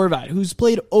Bo Horvat, who's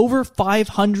played over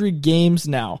 500 games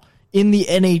now in the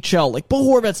NHL. Like, Bo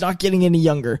Horvat's not getting any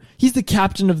younger. He's the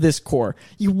captain of this core.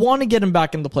 You want to get him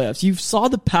back in the playoffs. You saw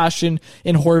the passion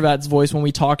in Horvat's voice when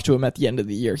we talked to him at the end of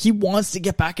the year. He wants to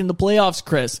get back in the playoffs,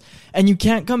 Chris. And you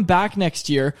can't come back next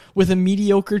year with a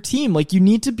mediocre team. Like, you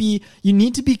need to be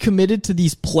committed to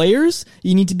these players.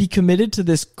 You need to be committed to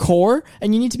this core,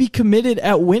 and you need to be committed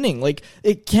at winning. Like,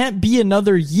 it can't be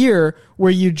another year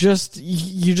where you just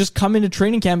come into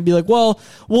training camp and be like, well,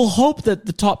 we'll hope that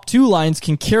the top 2 lines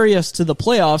can carry us to the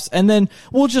playoffs, and then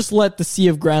we'll just let the Sea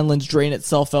of Granlunds drain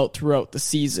itself out throughout the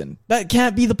season. That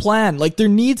can't be the plan. Like, there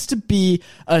needs to be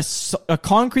a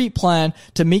concrete plan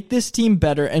to make this team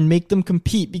better and make them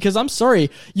compete, because I'm sorry,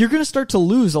 you're going to start to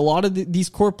lose a lot of these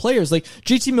core players. Like,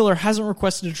 JT Miller hasn't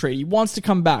requested a trade. He wants to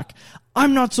come back.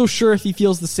 I'm not so sure if he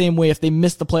feels the same way if they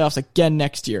miss the playoffs again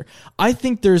next year. I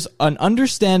think there's an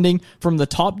understanding from the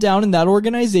top down in that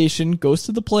organization, goes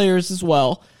to the players as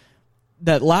well,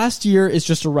 that last year is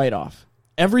just a write-off.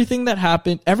 Everything that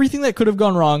happened, everything that could have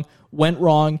gone wrong, went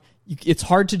wrong. It's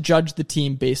hard to judge the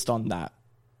team based on that.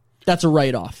 That's a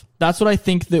write-off. That's what I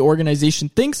think the organization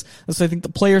thinks. That's what I think the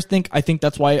players think. I think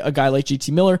that's why a guy like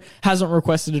JT Miller hasn't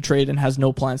requested a trade and has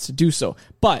no plans to do so.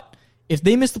 But if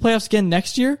they miss the playoffs again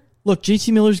next year, look,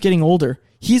 JT Miller's getting older.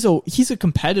 He's a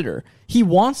competitor. He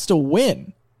wants to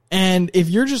win. And if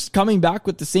you're just coming back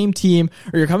with the same team,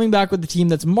 or you're coming back with the team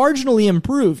that's marginally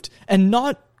improved and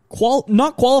not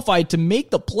qualified to make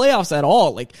the playoffs at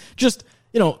all, like just,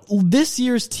 this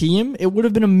year's team, it would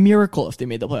have been a miracle if they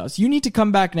made the playoffs. You need to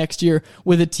come back next year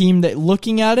with a team that,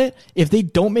 looking at it, if they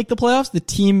don't make the playoffs, the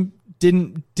team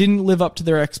didn't live up to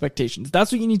their expectations.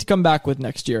 That's what you need to come back with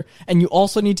next year. And you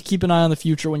also need to keep an eye on the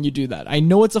future when you do that. I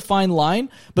know it's a fine line,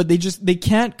 but they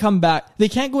can't come back. They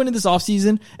can't go into this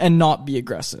offseason and not be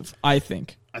aggressive, I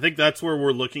think. I think that's where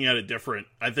we're looking at it different.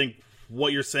 I think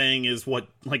what you're saying is what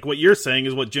you're saying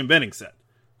is what Jim Benning said.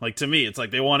 Like, to me, it's like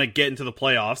they want to get into the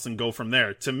playoffs and go from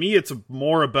there. To me, it's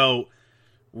more about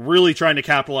really trying to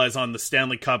capitalize on the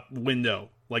Stanley Cup window.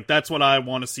 Like, that's what I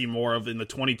want to see more of in the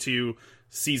 22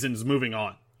 seasons moving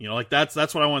on. That's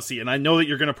what I want to see. And I know that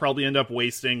you're going to probably end up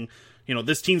wasting,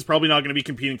 this team's probably not going to be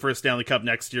competing for a Stanley Cup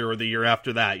next year or the year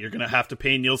after that. You're going to have to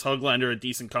pay Niels Höglander a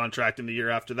decent contract in the year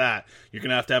after that. You're going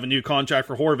to have a new contract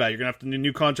for Horvat. You're going to have a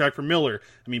new contract for Miller.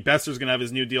 I mean, Besser's going to have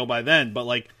his new deal by then. But,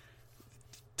 like,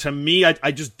 to me,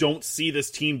 I just don't see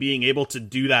this team being able to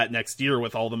do that next year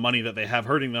with all the money that they have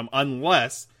hurting them,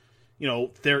 unless,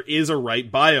 there is a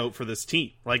right buyout for this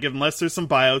team. Like, unless there's some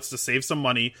buyouts to save some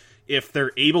money, if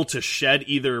they're able to shed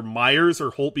either Myers or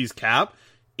Holtby's cap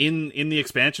in the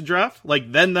expansion draft,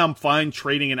 like, then I'm fine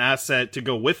trading an asset to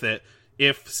go with it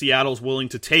if Seattle's willing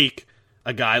to take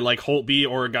a guy like Holtby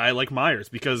or a guy like Myers,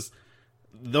 because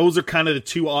those are kind of the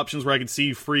two options where I can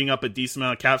see freeing up a decent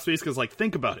amount of cap space. Because, like,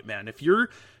 think about it, man. If you're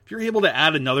able to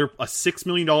add a $6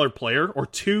 million player or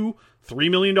two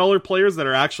 $3 million players that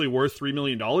are actually worth $3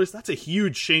 million, that's a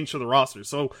huge change to the roster.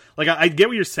 So, like, I get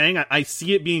what you're saying. I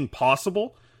see it being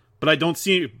possible, but I don't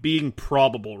see it being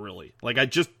probable, really. Like, I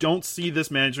just don't see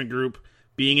this management group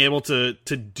being able to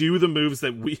do the moves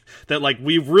that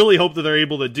we really hope that they're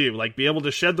able to do. Like, be able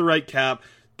to shed the right cap,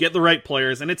 get the right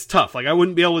players, and it's tough. Like, I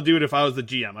wouldn't be able to do it if I was the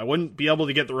GM. I wouldn't be able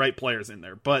to get the right players in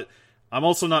there, but I'm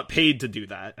also not paid to do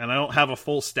that, and I don't have a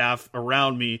full staff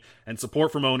around me and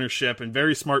support from ownership and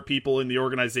very smart people in the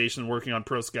organization working on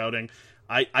pro scouting.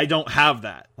 I don't have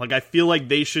that. Like, I feel like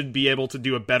they should be able to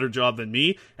do a better job than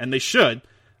me, and they should.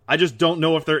 I just don't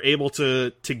know if they're able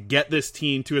to get this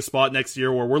team to a spot next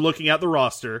year where we're looking at the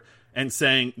roster and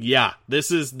saying, yeah, this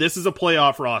is a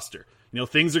playoff roster.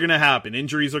 things are going to happen.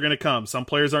 Injuries are going to come. Some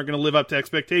players aren't going to live up to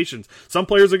expectations. Some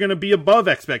players are going to be above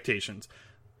expectations.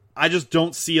 I just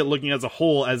don't see it looking as a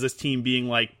whole as this team being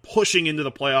like pushing into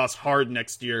the playoffs hard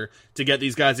next year to get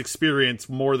these guys experience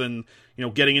more than,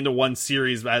 getting into one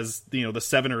series as, the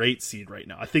 7 or 8 seed right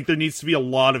now. I think there needs to be a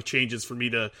lot of changes for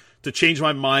me to change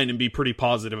my mind and be pretty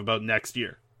positive about next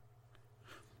year.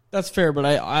 That's fair, but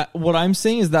I what I'm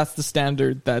saying is that's the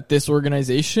standard that this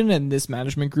organization and this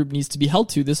management group needs to be held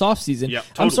to this offseason. Yep,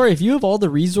 totally. I'm sorry, if you have all the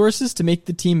resources to make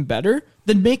the team better,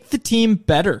 then make the team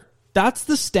better. That's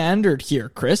the standard here,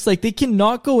 Chris. Like, they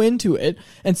cannot go into it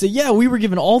and say, yeah, we were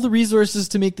given all the resources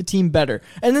to make the team better.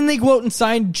 And then they go out and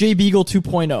sign Jay Beagle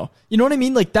 2.0. You know what I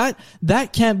mean? Like, that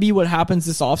can't be what happens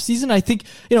this offseason. I think,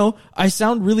 I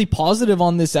sound really positive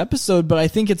on this episode, but I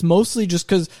think it's mostly just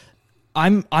because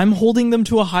I'm holding them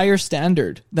to a higher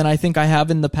standard than I think I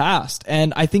have in the past.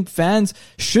 And I think fans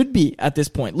should be at this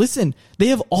point. Listen, they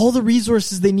have all the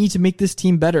resources they need to make this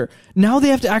team better. Now they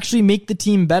have to actually make the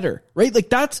team better, right? Like,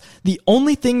 that's the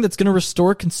only thing that's going to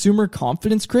restore consumer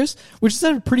confidence, Chris, which is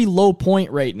at a pretty low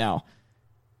point right now,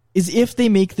 is if they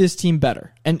make this team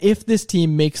better. And if this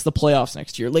team makes the playoffs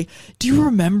next year. Like, do you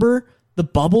remember the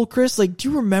bubble, Chris? Like, do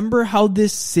you remember how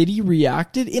this city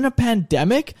reacted in a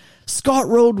pandemic? Scott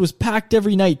Road was packed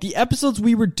every night. The episodes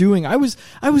we were doing, I was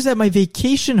at my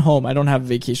vacation home. I don't have a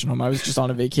vacation home. I was just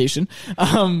on a vacation.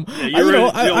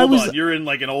 You're in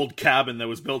like an old cabin that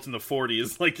was built in the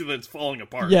 40s, like that's falling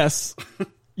apart. Yes.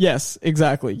 Yes,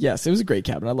 exactly. Yes, it was a great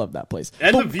cabin. I love that place.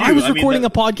 And the view. I was recording a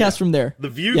podcast from there. The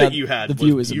view that you had, the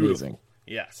view was is beautiful. amazing.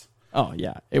 Yes. Oh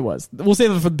yeah, it was. We'll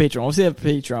save it for the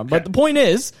Patreon. Okay. But the point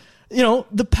is,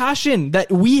 the passion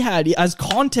that we had as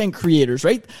content creators,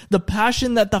 right? The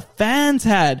passion that the fans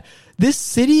had. This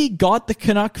city got the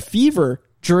Canuck fever.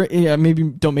 Maybe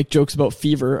don't make jokes about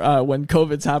fever when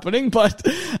COVID's happening, but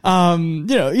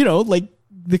like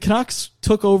the Canucks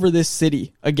took over this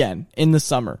city again in the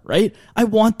summer, right? I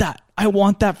want that. I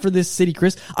want that for this city,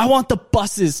 Chris. I want the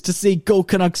buses to say "Go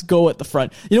Canucks, go" at the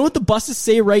front. You know what the buses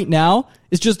say right now?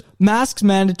 It's just masks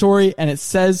mandatory, and it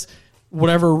says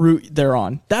whatever route they're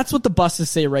on. That's what the buses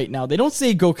say right now. They don't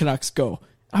say "Go Canucks, go."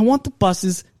 I want the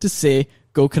buses to say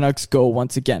 "Go Canucks, go"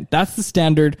 once again. That's the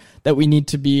standard that we need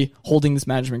to be holding this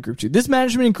management group to. This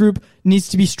management group needs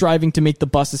to be striving to make the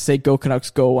buses say "Go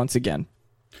Canucks, go" once again.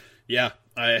 Yeah,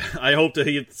 I hope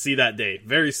to see that day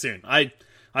very soon.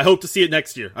 I hope to see it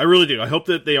next year. I really do. I hope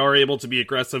that they are able to be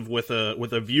aggressive with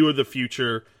a view of the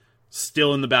future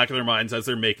still in the back of their minds as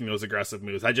they're making those aggressive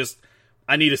moves.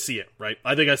 I need to see it, right?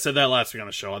 I think I said that last week on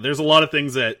the show. There's a lot of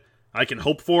things that I can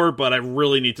hope for, but I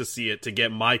really need to see it to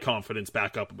get my confidence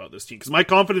back up about this team. Because my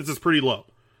confidence is pretty low.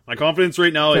 My confidence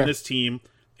right now in this team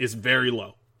is very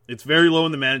low. It's very low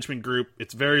in the management group.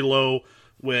 It's very low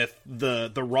with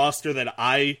the roster that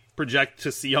I project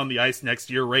to see on the ice next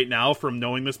year right now from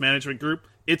knowing this management group.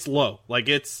 It's low. Like,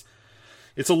 it's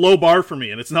a low bar for me,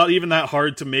 and it's not even that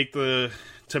hard to make it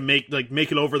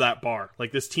over that bar.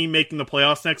 Like, this team making the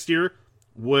playoffs next year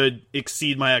would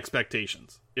exceed my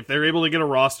expectations. If they're able to get a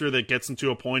roster that gets into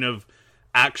a point of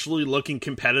actually looking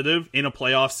competitive in a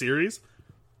playoff series,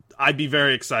 I'd be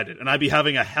very excited. And I'd be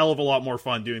having a hell of a lot more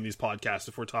fun doing these podcasts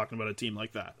if we're talking about a team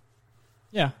like that.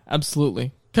 Yeah,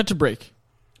 absolutely. Cut to break.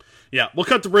 Yeah, we'll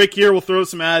cut to break here. We'll throw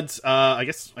some ads. I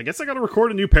guess I got to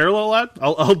record a new parallel ad.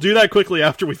 I'll do that quickly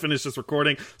after we finish this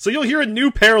recording. So you'll hear a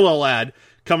new parallel ad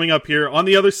coming up here. On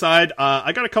the other side,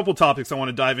 I got a couple topics I want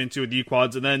to dive into with you,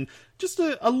 Quads, and then just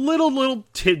a little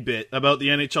tidbit about the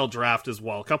NHL draft as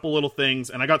well. A couple little things,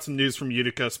 and I got some news from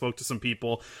Utica. Spoke to some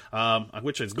people,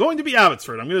 which is going to be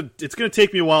Abbotsford. It's going to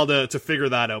take me a while to figure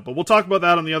that out, but we'll talk about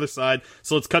that on the other side.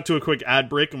 So let's cut to a quick ad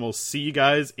break, and we'll see you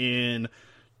guys in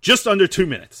just under 2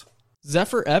 minutes.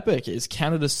 Zephyr Epic is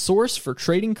Canada's source for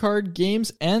trading card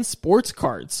games and sports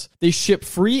cards. They ship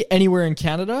free anywhere in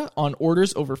Canada on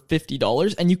orders over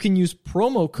 $50, and you can use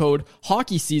promo code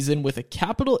HOCKEYSEASON with a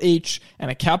capital H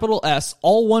and a capital S,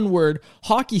 all one word,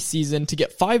 Hockey Season, to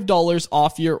get $5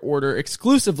 off your order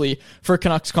exclusively for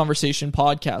Canucks Conversation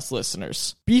podcast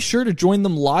listeners. Be sure to join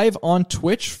them live on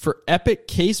Twitch for epic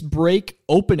case break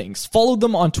openings. Follow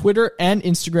them on Twitter and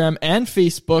Instagram and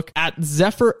Facebook at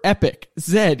Zephyr Epic,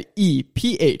 ZEPHYR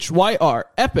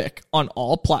Epic on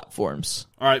all platforms.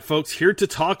 All right, folks, here to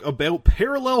talk about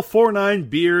Parallel 49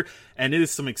 beer, and it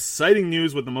is some exciting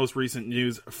news with the most recent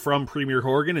news from Premier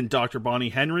Horgan and Dr. Bonnie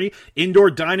Henry.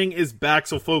 Indoor dining is back,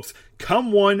 so folks,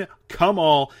 come one, come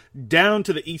all, down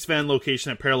to the East Van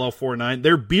location at Parallel 49.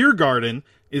 Their beer garden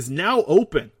is now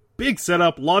open. big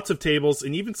setup, lots of tables,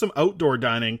 and even some outdoor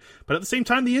dining. But at the same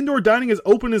time, the indoor dining is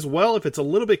open as well. If it's a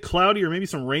little bit cloudy or maybe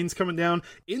some rain's coming down,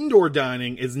 indoor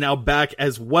dining is now back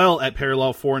as well at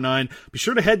Parallel 49. Be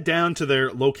sure to head down to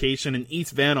their location in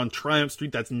East Van on Triumph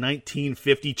Street. That's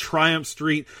 1950 Triumph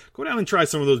Street. Go down and try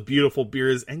some of those beautiful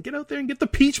beers and get out there and get the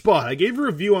Peach Bot. I gave a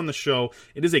review on the show.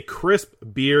 It is a crisp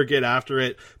beer. Get after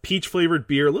it. Peach flavored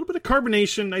beer, a little bit of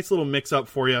carbonation, nice little mix up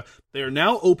for you. They are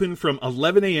now open from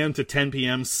 11 a.m. to 10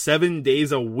 p.m. 7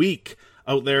 days a week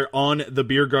out there on the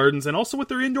beer gardens, and also with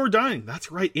their indoor dining. That's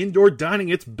right, indoor dining,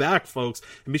 it's back, folks.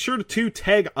 And be sure to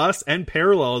tag us and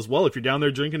Parallel as well. If you're down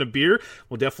there drinking a beer,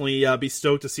 we'll definitely be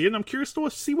stoked to see it. And I'm curious to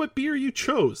see what beer you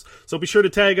chose. So be sure to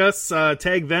tag us,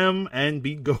 tag them,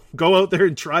 and go out there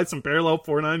and try some Parallel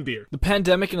 49 beer. The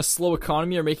pandemic and a slow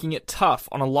economy are making it tough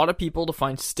on a lot of people to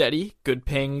find steady,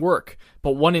 good-paying work.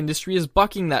 But one industry is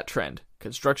bucking that trend.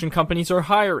 Construction companies are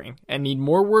hiring and need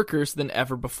more workers than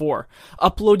ever before.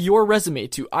 Upload your resume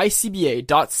to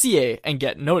icba.ca and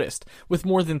get noticed. With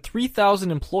more than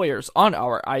 3,000 employers on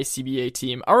our ICBA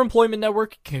team, our employment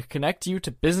network can connect you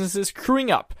to businesses crewing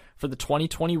up for the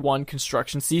 2021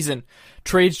 construction season.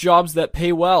 Trades jobs that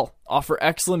pay well, offer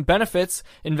excellent benefits,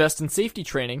 invest in safety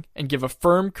training, and give a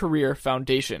firm career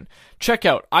foundation. Check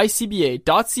out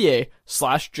icba.ca/jobs.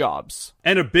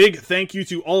 And a big thank you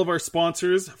to all of our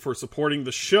sponsors for supporting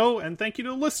the show, and thank you to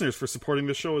the listeners for supporting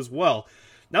the show as well.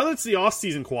 Now that it's the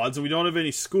off-season quads and we don't have any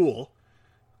school,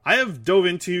 I have dove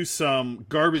into some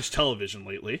garbage television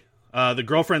lately. The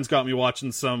girlfriend's got me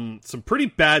watching some pretty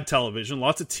bad television,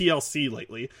 lots of TLC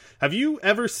lately. Have you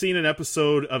ever seen an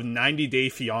episode of 90 Day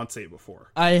Fiancé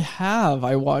before? I have.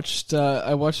 I watched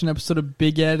an episode of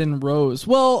Big Ed and Rose.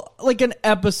 Well, like an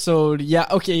episode. Yeah,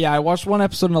 okay, yeah. I watched one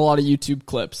episode and a lot of YouTube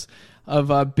clips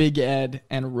of Big Ed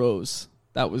and Rose.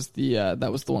 That was the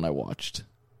one I watched.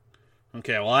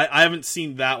 Okay, well, I haven't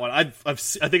seen that one. I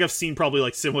think I've seen probably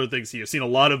like similar things to you. I've seen a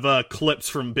lot of clips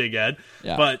from Big Ed,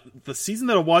 yeah. But the season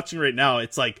that I'm watching right now,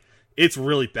 it's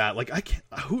really bad. Like I can't.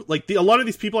 A lot of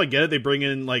these people, I get it. They bring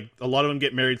in like a lot of them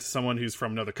get married to someone who's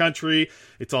from another country.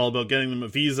 It's all about getting them a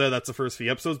visa. That's the first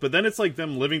few episodes, but then it's like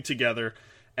them living together.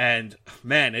 And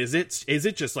man, is it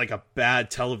just like a bad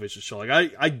television show?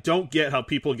 Like I don't get how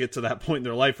people get to that point in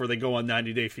their life where they go on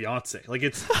 90 Day Fiancé. Like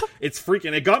it's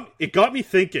freaking. It got me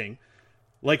thinking.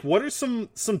 Like, what are some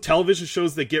television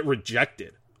shows that get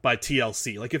rejected by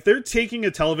TLC? Like, if they're taking a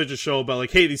television show about,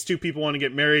 like, hey, these two people want to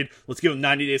get married, let's give them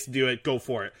 90 days to do it, go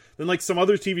for it. Then, like, some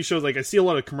other TV shows, like, I see a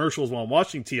lot of commercials while I'm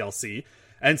watching TLC,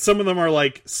 and some of them are,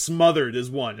 like, Smothered is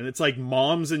one. And it's, like,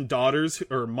 moms and daughters,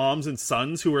 or moms and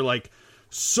sons who are, like,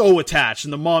 so attached,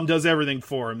 and the mom does everything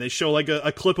for them. They show, like,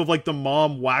 a clip of, like, the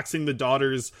mom waxing the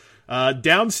daughter's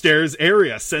downstairs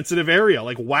area, sensitive area,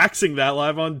 like, waxing that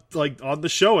live on the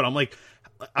show. And I'm like...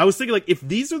 I was thinking, like, if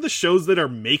these are the shows that are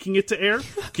making it to air,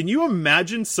 can you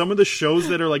imagine some of the shows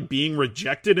that are, like, being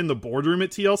rejected in the boardroom at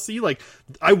TLC? Like,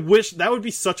 I wish that would be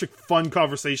such a fun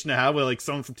conversation to have with, like,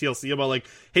 someone from TLC about, like,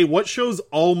 hey, what shows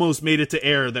almost made it to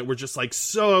air that were just, like,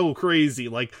 so crazy?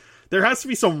 Like, there has to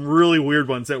be some really weird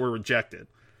ones that were rejected.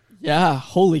 Yeah,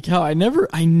 holy cow. I never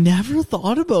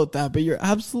thought about that, but you're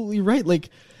absolutely right.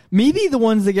 Like, maybe the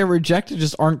ones that get rejected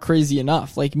just aren't crazy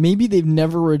enough. Like, maybe they've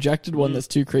never rejected one that's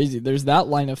too crazy. There's that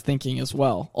line of thinking as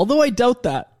well. Although I doubt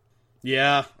that.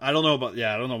 Yeah, I don't know about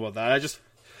that.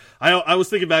 I was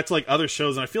thinking back to, like, other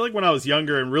shows, and I feel like when I was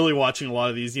younger and really watching a lot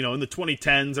of these, you know, in the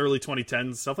 2010s, early 2010s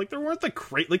and stuff, like, there weren't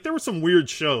there were some weird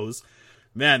shows.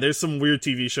 Man, there's some weird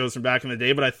TV shows from back in the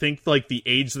day, but I think, like, the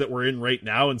age that we're in right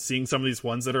now and seeing some of these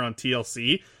ones that are on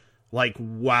TLC... like,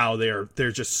 wow,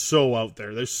 they're just so out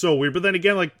there. They're so weird. But then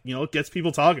again, like, you know, it gets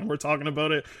people talking. We're talking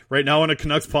about it right now on a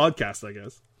Canucks podcast, I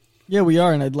guess. Yeah, we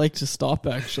are, and I'd like to stop,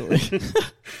 actually.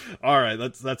 All right,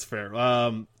 that's fair.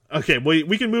 Okay,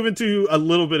 we can move into a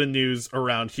little bit of news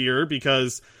around here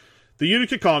because the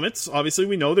Utica Comets, obviously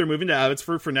we know they're moving to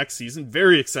Abbotsford for next season.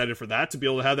 Very excited for that. To be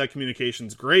able to have that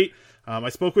communication's great. I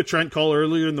spoke with Trent Cull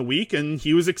earlier in the week, and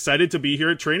he was excited to be here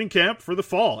at training camp for the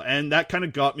fall. And that kind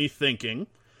of got me thinking,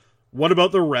 what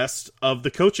about the rest of the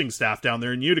coaching staff down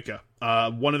there in Utica?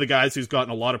 One of the guys who's gotten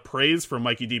a lot of praise from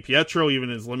Mikey DiPietro, even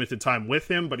his limited time with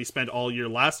him, but he spent all year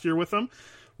last year with him,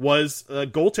 was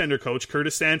goaltender coach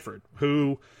Curtis Sanford,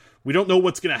 who we don't know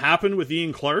what's going to happen with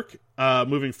Ian Clark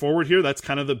moving forward here. That's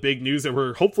kind of the big news that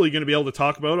we're hopefully going to be able to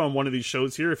talk about on one of these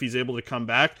shows here if he's able to come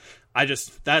back.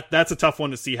 That's a tough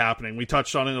one to see happening. We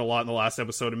touched on it a lot in the last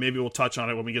episode, and maybe we'll touch on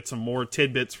it when we get some more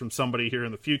tidbits from somebody here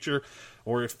in the future,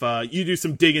 or if you do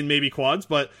some digging, maybe quads.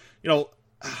 But, you know,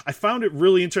 I found it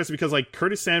really interesting because, like,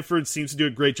 Curtis Sanford seems to do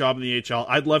a great job in the AHL.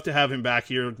 I'd love to have him back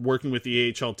here working with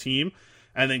the AHL team.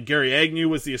 And then Gary Agnew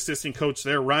was the assistant coach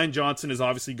there. Ryan Johnson is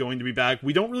obviously going to be back.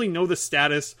 We don't really know the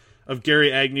status of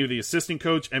Gary Agnew, the assistant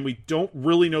coach, and we don't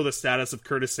really know the status of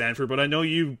Curtis Sanford, but I know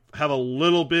you have a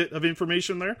little bit of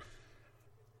information there.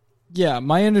 Yeah,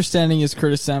 my understanding is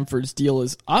Curtis Sanford's deal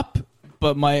is up,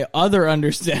 but my other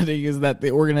understanding is that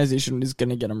the organization is going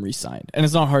to get him re-signed, and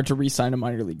it's not hard to re-sign a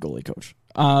minor league goalie coach.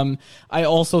 I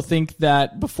also think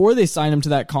that before they sign him to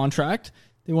that contract,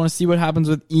 they want to see what happens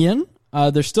with Ian.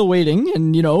 They're still waiting,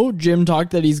 and, Jim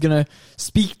talked that he's going to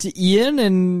speak to Ian,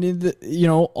 and,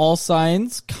 all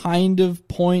signs kind of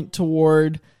point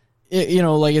toward,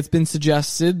 like it's been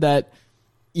suggested that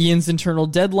Ian's internal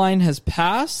deadline has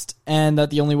passed, and that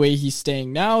the only way he's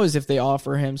staying now is if they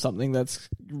offer him something that's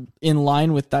in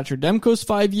line with Thatcher Demko's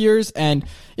 5 years. And,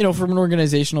 from an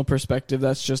organizational perspective,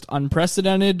 that's just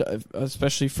unprecedented,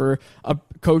 especially for a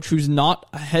coach who's not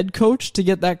a head coach to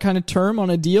get that kind of term on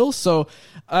a deal. So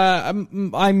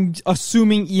I'm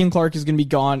assuming Ian Clark is going to be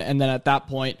gone, and then at that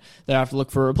point, they have to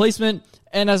look for a replacement.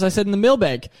 And as I said in the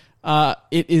mailbag,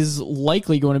 it is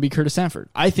likely going to be Curtis Sanford.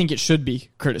 I think it should be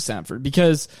Curtis Sanford,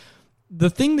 because the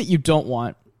thing that you don't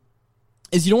want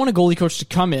is you don't want a goalie coach to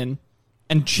come in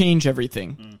and change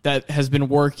everything that has been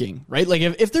working, right? Like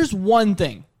if there's one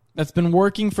thing that's been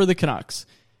working for the Canucks,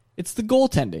 it's the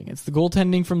goaltending. It's the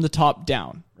goaltending from the top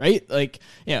down, right? Like,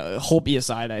 Holtby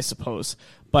aside, I suppose.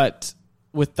 But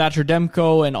with Thatcher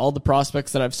Demko and all the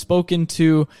prospects that I've spoken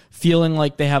to, feeling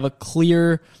like they have a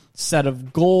clear set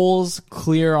of goals,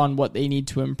 clear on what they need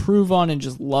to improve on, and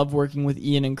just love working with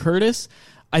Ian and Curtis.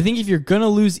 I think if you're going to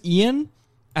lose Ian,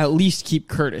 at least keep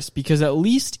Curtis, because at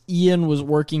least Ian was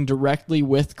working directly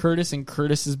with Curtis, and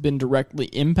Curtis has been directly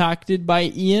impacted by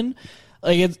Ian.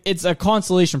 Like it's a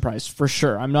consolation prize for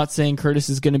sure. I'm not saying Curtis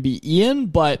is going to be Ian,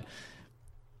 but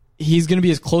he's going to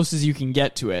be as close as you can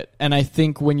get to it. And I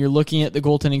think when you're looking at the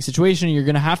goaltending situation, you're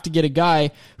going to have to get a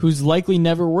guy who's likely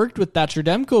never worked with Thatcher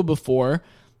Demko before.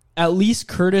 At least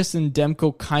Curtis and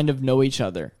Demko kind of know each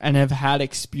other and have had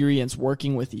experience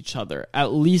working with each other.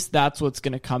 At least that's what's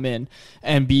going to come in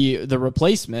and be the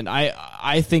replacement.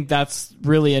 I think that's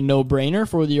really a no-brainer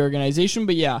for the organization.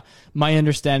 But yeah, my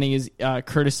understanding is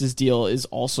Curtis's deal is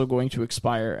also going to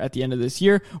expire at the end of this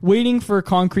year. Waiting for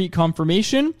concrete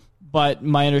confirmation, but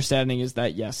my understanding is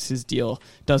that, yes, his deal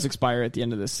does expire at the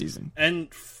end of this season.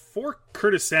 And for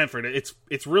Curtis Sanford,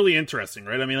 it's really interesting,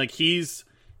 right? I mean, like he's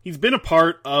been a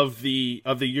part of the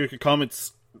Utica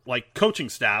Comets coaching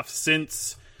staff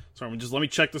since, let me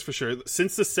check this for sure,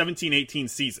 since the 17-18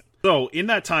 season. So in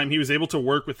that time, he was able to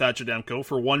work with Thatcher Demko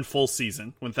for one full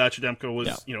season when Thatcher Demko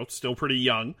was, still pretty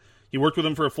young. He worked with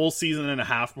him for a full season and a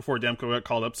half before Demko got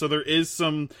called up. So there is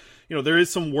some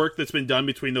work that's been done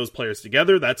between those players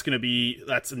together. That's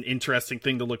an interesting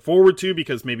thing to look forward to,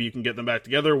 because maybe you can get them back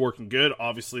together working good.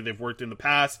 Obviously, they've worked in the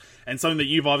past, and something that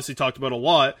you've obviously talked about a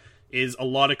lot is a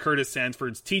lot of Curtis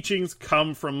Sanford's teachings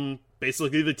come from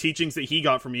basically the teachings that he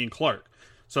got from Ian Clark.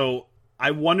 So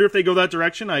I wonder if they go that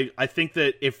direction. I think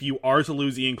that if you are to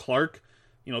lose Ian Clark,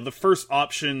 the first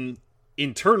option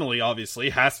internally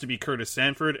obviously has to be Curtis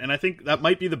Sanford, and I think that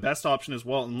might be the best option as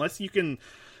well, unless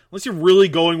you're really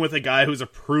going with a guy who's a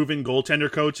proven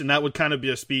goaltender coach, and that would kind of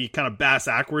just be kind of bass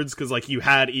backwards, because you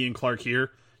had Ian Clark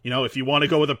here. If you want to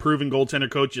go with a proven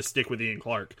goaltender coach, just stick with Ian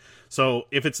Clark. So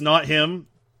if it's not him,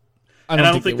 I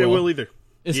don't think they will either.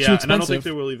 It's too expensive. And I don't think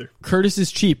they will either. Curtis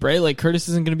is cheap, right? Like, Curtis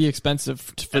isn't going to be expensive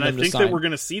for them to sign. And I think that we're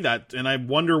going to see that, and I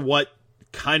wonder what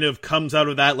kind of comes out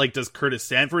of that. Like, does Curtis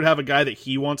Sanford have a guy that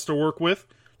he wants to work with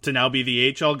to now be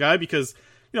the AHL guy? Because,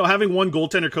 having one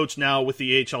goaltender coach now with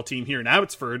the AHL team here in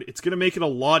Abbotsford, it's going to make it a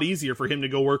lot easier for him to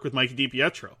go work with Mikey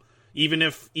DiPietro. Even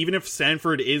if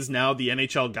Sanford is now the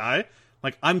NHL guy,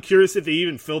 I'm curious if they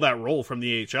even fill that role from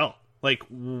the AHL.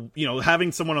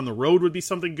 Having someone on the road would be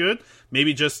something good.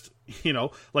 Maybe just,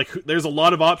 there's a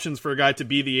lot of options for a guy to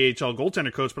be the AHL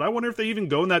goaltender coach, but I wonder if they even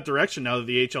go in that direction now that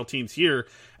the AHL team's here.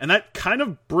 And that kind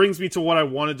of brings me to what I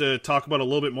wanted to talk about a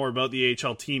little bit more about the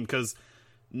AHL team, because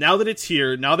now that it's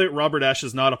here, now that Robert Esche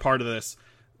is not a part of this,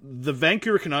 the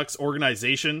Vancouver Canucks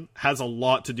organization has a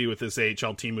lot to do with this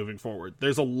AHL team moving forward.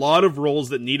 There's a lot of roles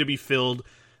that need to be filled,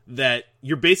 that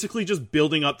you're basically just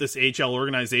building up this AHL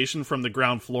organization from the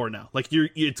ground floor now.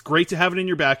 It's great to have it in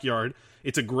your backyard.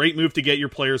 It's a great move to get your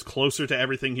players closer to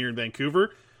everything here in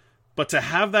Vancouver. But to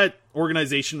have that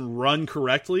organization run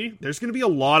correctly, there's going to be a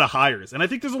lot of hires. And I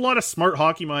think there's a lot of smart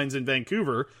hockey minds in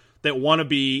Vancouver that want to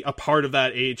be a part of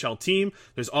that AHL team.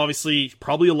 There's obviously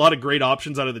probably a lot of great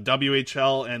options out of the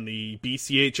WHL and the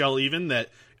BCHL even, that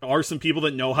are some people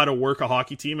that know how to work a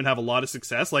hockey team and have a lot of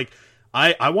success.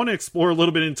 I want to explore a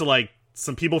little bit into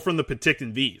some people from the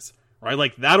Penticton Vs,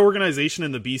 right? That organization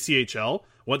in the BCHL,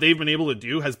 what they've been able to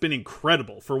do has been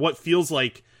incredible for what feels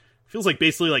like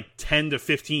basically like 10 to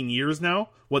 15 years now.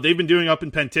 What they've been doing up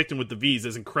in Penticton with the Vs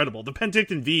is incredible. The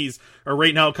Penticton Vs are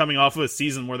right now coming off of a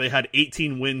season where they had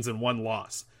 18 wins and 1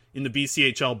 loss in the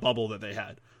BCHL bubble that they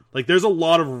had. Like, there's a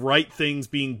lot of right things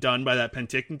being done by that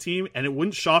Penticton team, and it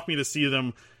wouldn't shock me to see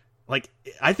them, like,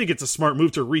 I think it's a smart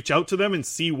move to reach out to them and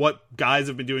see what guys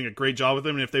have been doing a great job with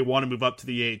them and if they want to move up to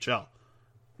the AHL.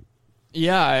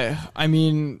 Yeah, I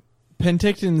mean,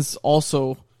 Penticton's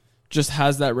also just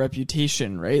has that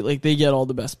reputation, right? Like, they get all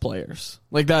the best players.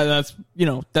 Like, that's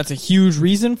a huge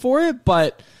reason for it,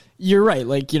 but you're right.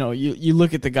 Like, you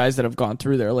look at the guys that have gone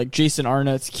through there. Like, Jason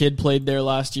Arnett's kid played there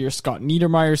last year. Scott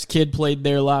Niedermeyer's kid played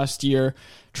there last year.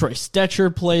 Troy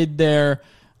Stetcher played there.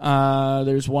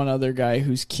 There's one other guy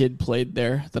whose kid played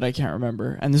there that I can't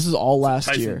remember. And this is all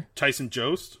last year. Tyson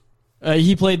Jost?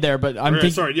 He played there, but I'm thinking...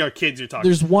 Sorry, yeah, kids you're talking.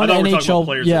 There's one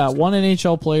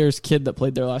NHL player's kid that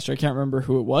played there last year. I can't remember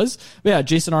who it was. But yeah,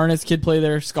 Jason Arnett's kid played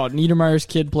there. Scott Niedermeyer's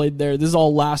kid played there. This is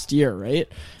all last year,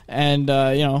 right? And,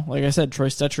 like I said, Troy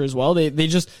Stetcher as well.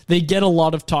 They get a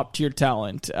lot of top-tier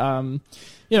talent.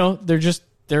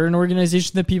 They're an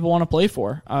organization that people want to play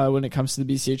for when it comes to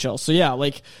the BCHL. So, yeah,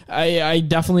 like, I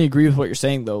definitely agree with what you're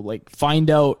saying, though. Like, find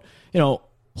out,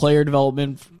 player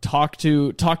development, talk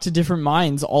to different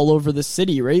minds all over the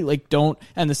city, right? Like,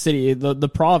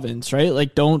 the province, right?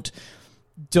 Like, don't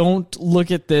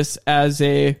look at this as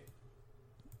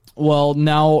now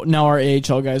our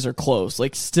AHL guys are close.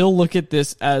 Like, still look at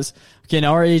this as, okay,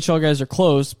 now our AHL guys are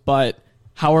close, but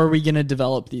how are we going to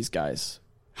develop these guys?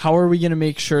 How are we going to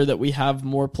make sure that we have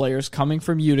more players coming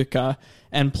from Utica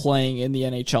and playing in the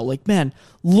NHL? Like, man,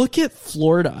 look at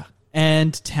Florida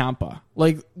and Tampa.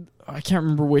 Like, I can't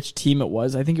remember which team it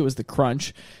was. I think it was the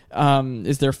Crunch,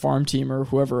 is their farm team or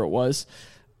whoever it was.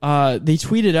 They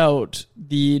tweeted out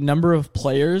the number of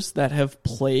players that have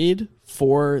played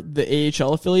for the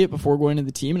AHL affiliate before going to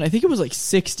the team, and I think it was like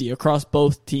 60 across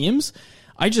both teams.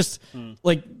 I just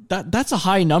like that's a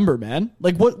high number, man.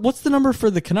 Like, what's the number for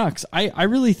the Canucks? I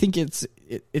really think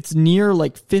it's near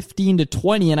like 15 to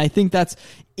 20, and I think that's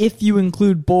if you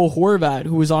include Bo Horvat,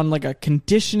 who was on like a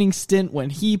conditioning stint when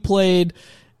he played.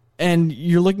 And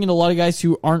you're looking at a lot of guys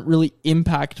who aren't really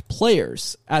impact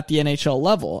players at the NHL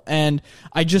level. And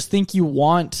I just think you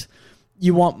want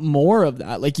more of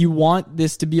that. Like, you want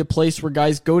this to be a place where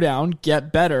guys go down,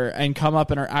 get better, and come up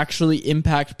and are actually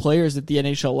impact players at the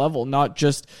NHL level, not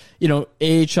just,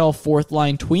 AHL fourth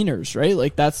line tweeners, right?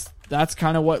 Like, that's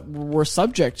kind of what we're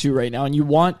subject to right now. And you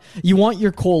want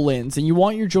your Cole Linds and you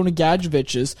want your Jonah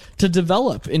Gadjeviches to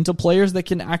develop into players that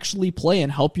can actually play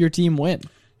and help your team win.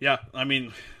 Yeah, I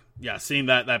mean... Yeah, seeing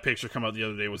that picture come out the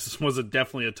other day was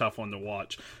definitely a tough one to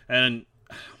watch. And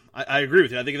I agree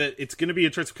with you. I think that it's going to be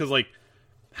interesting because, like,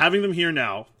 having them here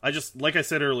now, like I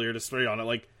said earlier, to stay on it,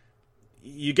 like,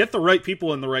 you get the right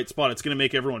people in the right spot, it's going to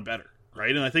make everyone better,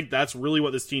 right? And I think that's really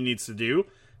what this team needs to do.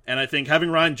 And I think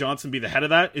having Ryan Johnson be the head of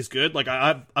that is good. Like,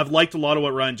 I've liked a lot of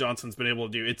what Ryan Johnson's been able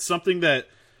to do. It's something that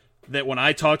when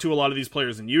I talk to a lot of these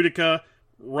players in Utica,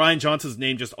 Ryan Johnson's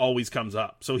name just always comes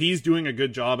up. So he's doing a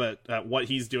good job at what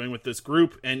he's doing with this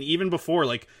group. And even before,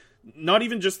 like, not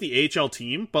even just the AHL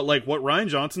team, but like what Ryan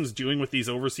Johnson's doing with these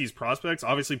overseas prospects.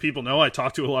 Obviously, people know I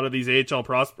talk to a lot of these AHL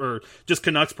or just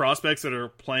Canucks prospects that are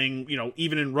playing,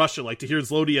 even in Russia. Like, to hear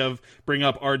Zlodiev bring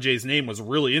up RJ's name was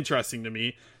really interesting to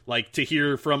me. Like, to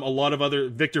hear from a lot of other,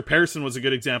 Victor Persson was a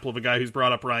good example of a guy who's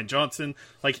brought up Ryan Johnson.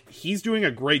 Like, he's doing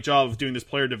a great job of doing this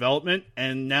player development,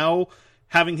 and now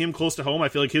having him close to home, I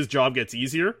feel like his job gets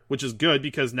easier, which is good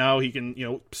because now he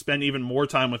can, spend even more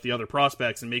time with the other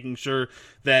prospects and making sure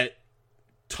that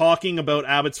talking about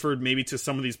Abbotsford maybe to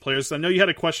some of these players. So I know you had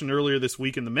a question earlier this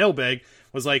week in the mailbag,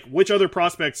 was like, which other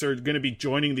prospects are going to be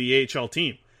joining the AHL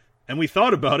team? And we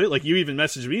thought about it, like, you even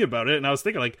messaged me about it, and I was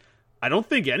thinking, like, I don't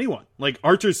think anyone. Like,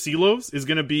 Artur Silovs is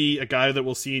going to be a guy that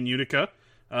we'll see in Utica.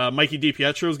 Mikey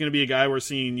DiPietro is going to be a guy we're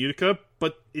seeing in Utica,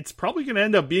 but it's probably going to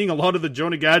end up being a lot of the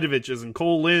Jonah Gadjeviches and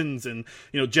Cole Linds and,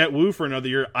 Jet Wu for another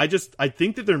year. I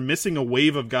think that they're missing a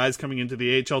wave of guys coming into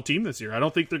the AHL team this year. I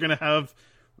don't think they're going to have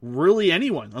really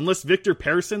anyone, unless Victor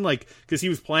Persson, like, because he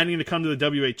was planning to come to the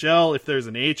WHL. If there's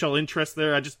an AHL interest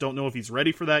there, I just don't know if he's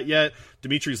ready for that yet.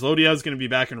 Dmitry Zlodiev is going to be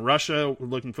back in Russia. We're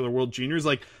looking for the World Juniors.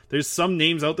 Like, there's some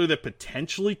names out there that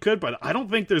potentially could, but I don't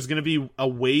think there's going to be a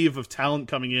wave of talent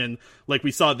coming in like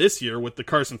we saw this year with the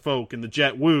Carson Folk and the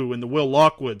Jet Wu and the Will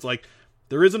Lockwoods. Like,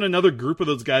 there isn't another group of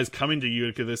those guys coming to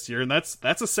Utica this year, and that's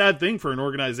a sad thing for an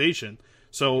organization.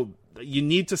 So you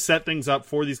need to set things up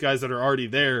for these guys that are already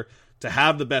there to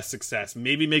have the best success.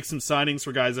 Maybe make some signings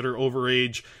for guys that are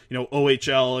overage,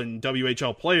 OHL and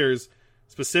WHL players,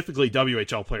 specifically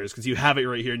WHL players, because you have it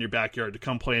right here in your backyard to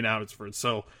come play in Abbotsford.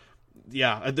 So,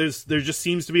 yeah, there just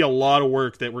seems to be a lot of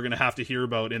work that we're going to have to hear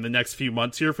about in the next few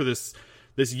months here for this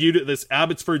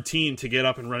Abbotsford team to get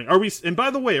up and running. And by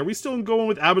the way, are we still going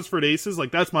with Abbotsford Aces?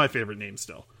 Like, that's my favorite name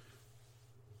still.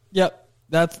 Yep.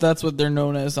 That's what they're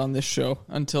known as on this show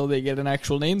until they get an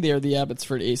actual name. They are the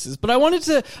Abbotsford Aces. But I wanted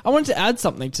to add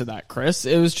something to that, Chris.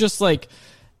 It was just like,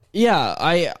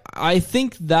 yeah, I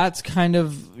think that's kind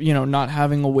of, not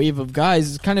having a wave of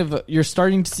guys is kind of, you're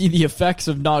starting to see the effects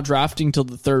of not drafting till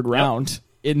the third round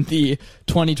in the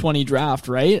 2020 draft,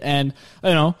 right? And,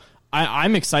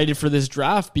 I'm excited for this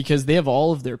draft because they have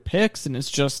all of their picks, and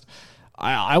it's just,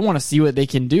 I want to see what they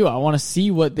can do. I want to see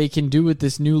what they can do with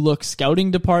this new look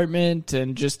scouting department,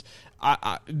 and just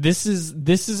this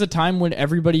is a time when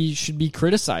everybody should be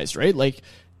criticized, right? Like,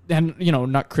 and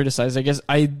not criticized.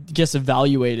 I guess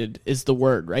evaluated is the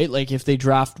word, right? Like, if they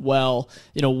draft well,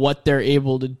 what they're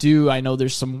able to do. I know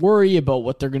there's some worry about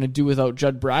what they're going to do without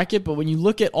Judd Brackett, but when you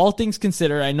look at all things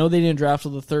considered, I know they didn't draft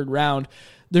till the third round.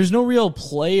 There's no real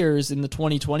players in the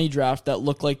 2020 draft that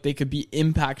look like they could be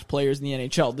impact players in the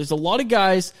NHL. There's a lot of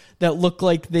guys that look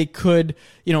like they could,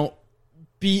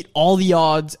 beat all the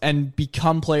odds and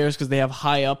become players because they have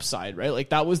high upside, right? Like,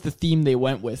 that was the theme they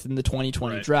went with in the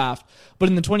 2020 draft. But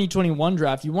in the 2021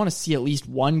 draft, you want to see at least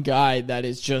one guy that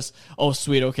is just, oh,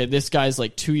 sweet, okay, this guy's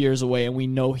like 2 years away and we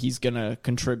know he's going to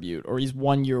contribute, or he's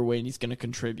 1 year away and he's going to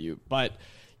contribute. But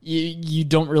you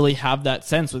don't really have that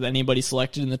sense with anybody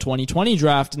selected in the 2020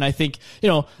 draft. And I think,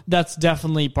 that's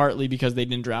definitely partly because they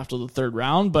didn't draft till the third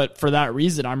round. But for that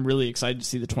reason, I'm really excited to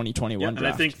see the 2021 draft. And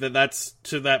I think that's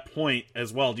to that point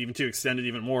as well, even to extend it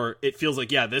even more. It feels like,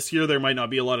 this year there might not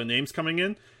be a lot of names coming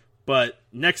in, but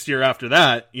next year after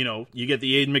that, you get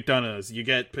the Aiden McDonoughs, you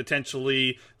get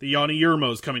potentially the Yanni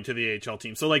Yermos coming to the AHL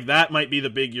team. So like, that might be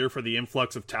the big year for the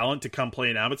influx of talent to come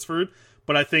play in Abbotsford.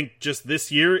 But I think just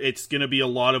this year, it's going to be a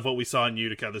lot of what we saw in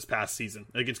Utica this past season.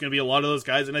 Like, it's going to be a lot of those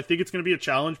guys, and I think it's going to be a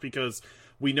challenge because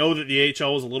we know that the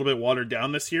AHL was a little bit watered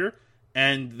down this year,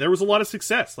 and there was a lot of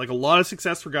success. Like, a lot of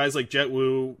success for guys like Jet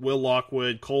Wu, Will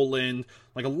Lockwood, Cole Lind.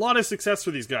 Like, a lot of success for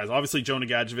these guys. Obviously, Jonah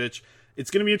Gadjevich. It's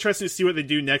going to be interesting to see what they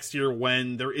do next year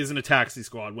when there isn't a taxi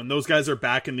squad, when those guys are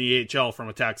back in the AHL from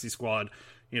a taxi squad,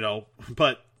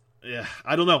 But yeah,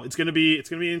 I don't know. It's going to be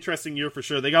an interesting year for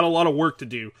sure. They got a lot of work to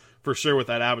do for sure with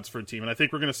that Abbotsford team, and I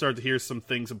think we're going to start to hear some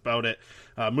things about it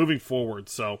moving forward.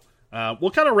 So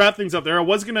we'll kind of wrap things up there. I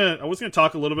was gonna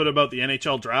talk a little bit about the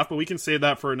NHL draft, but we can save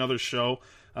that for another show.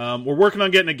 We're working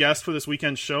on getting a guest for this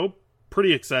weekend's show.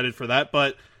 Pretty excited for that,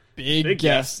 but big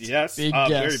guest, yes,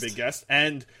 very big guest.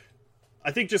 And I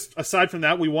think just aside from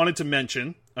that, we wanted to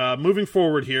mention moving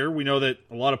forward here. We know that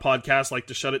a lot of podcasts like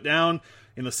to shut it down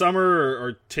in the summer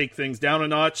or take things down a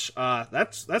notch.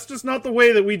 That's just not the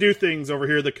way that we do things over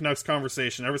here at the Canucks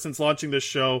Conversation. Ever since launching this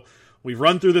show, we've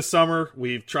run through the summer.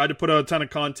 We've tried to put out a ton of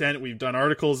content. We've done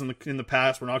articles in the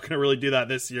past. We're not going to really do that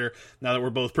this year, now that we're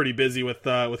both pretty busy with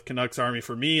Canucks Army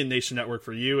for me and Nation Network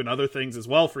for you and other things as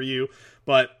well for you.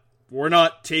 But we're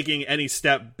not taking any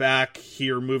step back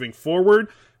here moving forward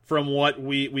from what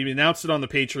we announced it on the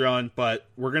Patreon, but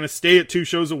we're going to stay at 2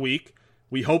 shows a week.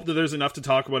 We hope that there's enough to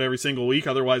talk about every single week.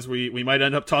 Otherwise, we might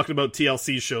end up talking about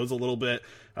TLC shows a little bit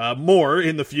more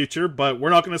in the future. But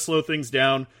we're not going to slow things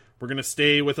down. We're going to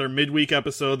stay with our midweek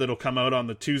episode that'll come out on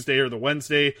the Tuesday or the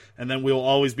Wednesday. And then we'll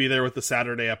always be there with the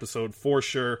Saturday episode for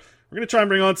sure. We're going to try and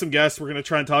bring on some guests. We're going to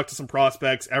try and talk to some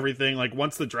prospects, everything. Like,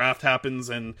 once the draft happens,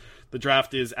 and the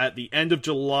draft is at the end of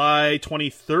July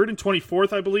 23rd and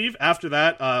 24th, I believe. After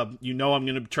that, I'm going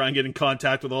to try and get in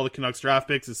contact with all the Canucks draft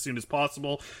picks as soon as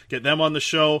possible, get them on the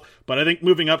show. But I think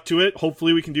moving up to it,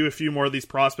 hopefully we can do a few more of these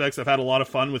prospects. I've had a lot of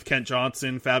fun with Kent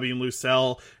Johnson, Fabian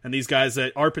Lucelle, and these guys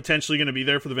that are potentially going to be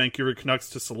there for the Vancouver Canucks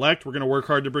to select. We're going to work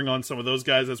hard to bring on some of those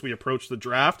guys as we approach the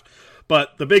draft.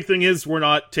 But the big thing is we're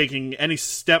not taking any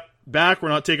step back. We're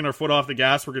not taking our foot off the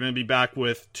gas. We're going to be back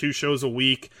with 2 shows a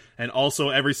week, and also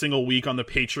every single week on the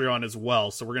Patreon as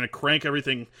well. So we're going to crank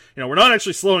everything. We're not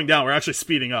actually slowing down. We're actually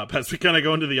speeding up as we kind of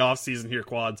go into the off season here,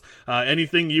 Quads.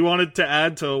 Anything you wanted to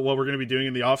add to what we're going to be doing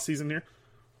in the off season here?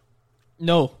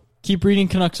 No. Keep reading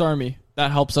Canucks Army.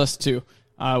 That helps us too.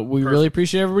 We really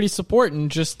appreciate everybody's support, and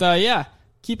just,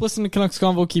 keep listening to Canucks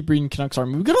Convo, keep reading Canucks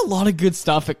Army. We've got a lot of good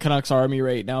stuff at Canucks Army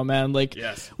right now, man. Like,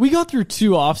 yes. We got through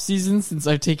 2 off seasons since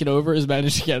I've taken over as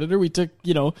managing editor. We took,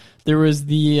 there was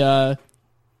the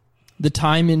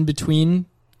time in between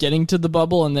getting to the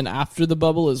bubble and then after the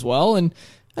bubble as well. And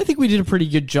I think we did a pretty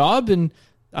good job, and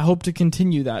I hope to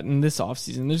continue that in this off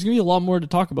season. There's going to be a lot more to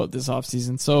talk about this off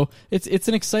season. So it's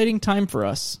an exciting time for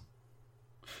us.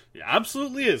 It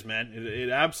absolutely is, man. It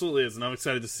absolutely is, and I'm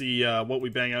excited to see what we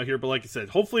bang out here. But like I said,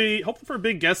 hopefully for a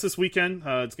big guest this weekend.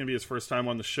 It's going to be his first time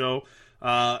on the show.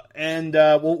 And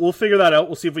we'll figure that out.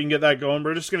 We'll see if we can get that going.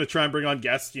 We're just going to try and bring on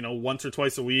guests, once or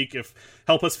twice a week.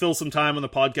 Help us fill some time on the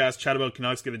podcast, chat about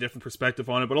Canucks, get a different perspective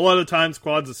on it. But a lot of the times,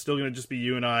 Quads, it's still going to just be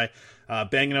you and I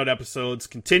banging out episodes,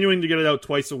 continuing to get it out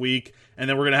twice a week. And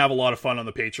then we're going to have a lot of fun on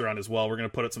the Patreon as well. We're going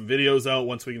to put some videos out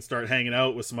once we can start hanging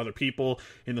out with some other people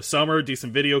in the summer, do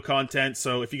some video content.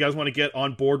 So if you guys want to get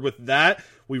on board with that,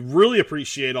 we really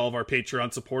appreciate all of our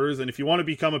Patreon supporters. And if you want to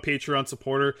become a Patreon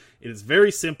supporter, it is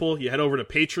very simple. You head over to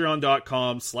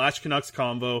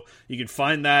patreon.com/CanucksConvo. You can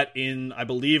find that I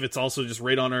believe it's also just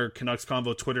right on our Canucks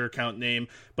Convo Twitter account name.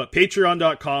 But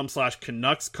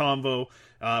patreon.com/CanucksConvo.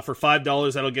 For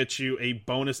 $5, that'll get you a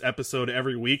bonus episode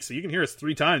every week. So you can hear us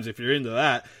 3 times if you're into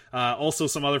that. Also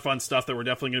some other fun stuff that we're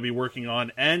definitely going to be working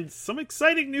on. And some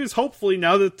exciting news, hopefully,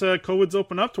 now that COVID's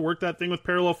open up, to work that thing with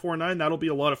Parallel 49. That'll be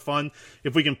a lot of fun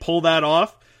if we can pull that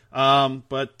off.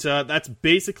 But that's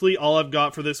basically all I've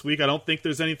got for this week. I don't think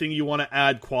there's anything you want to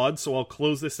add, Quad, so I'll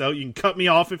close this out. You can cut me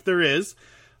off if there is.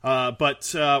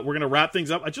 But we're going to wrap things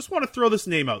up. I just want to throw this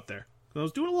name out there. I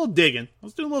was doing a little digging.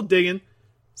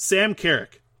 Sam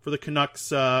Carrick for the Canucks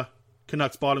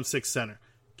bottom 6 center.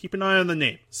 Keep an eye on the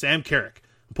name, Sam Carrick.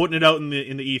 I'm putting it out in the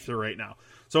ether right now.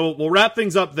 So we'll wrap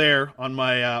things up there on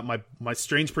my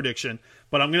strange prediction.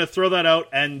 But I'm going to throw that out,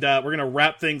 and we're going to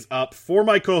wrap things up. For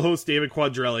my co-host, David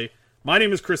Quadrelli, my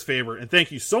name is Chris Faber, and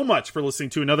thank you so much for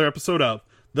listening to another episode of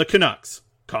The Canucks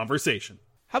Conversation.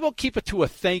 How about keep it to a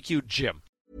thank you, Jim?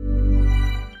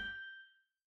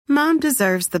 Mom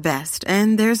deserves the best,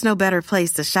 and there's no better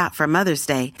place to shop for Mother's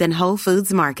Day than Whole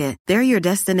Foods Market. They're your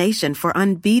destination for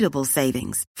unbeatable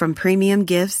savings, from premium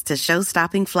gifts to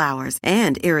show-stopping flowers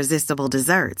and irresistible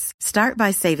desserts. Start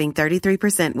by saving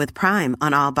 33% with Prime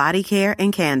on all body care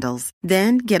and candles.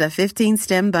 Then get a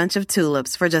 15-stem bunch of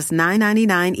tulips for just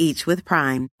 $9.99 each with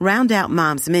Prime. Round out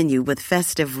Mom's menu with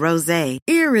festive rosé,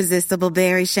 irresistible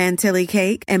berry chantilly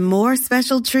cake, and more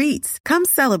special treats. Come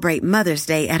celebrate Mother's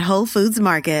Day at Whole Foods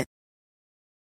Market.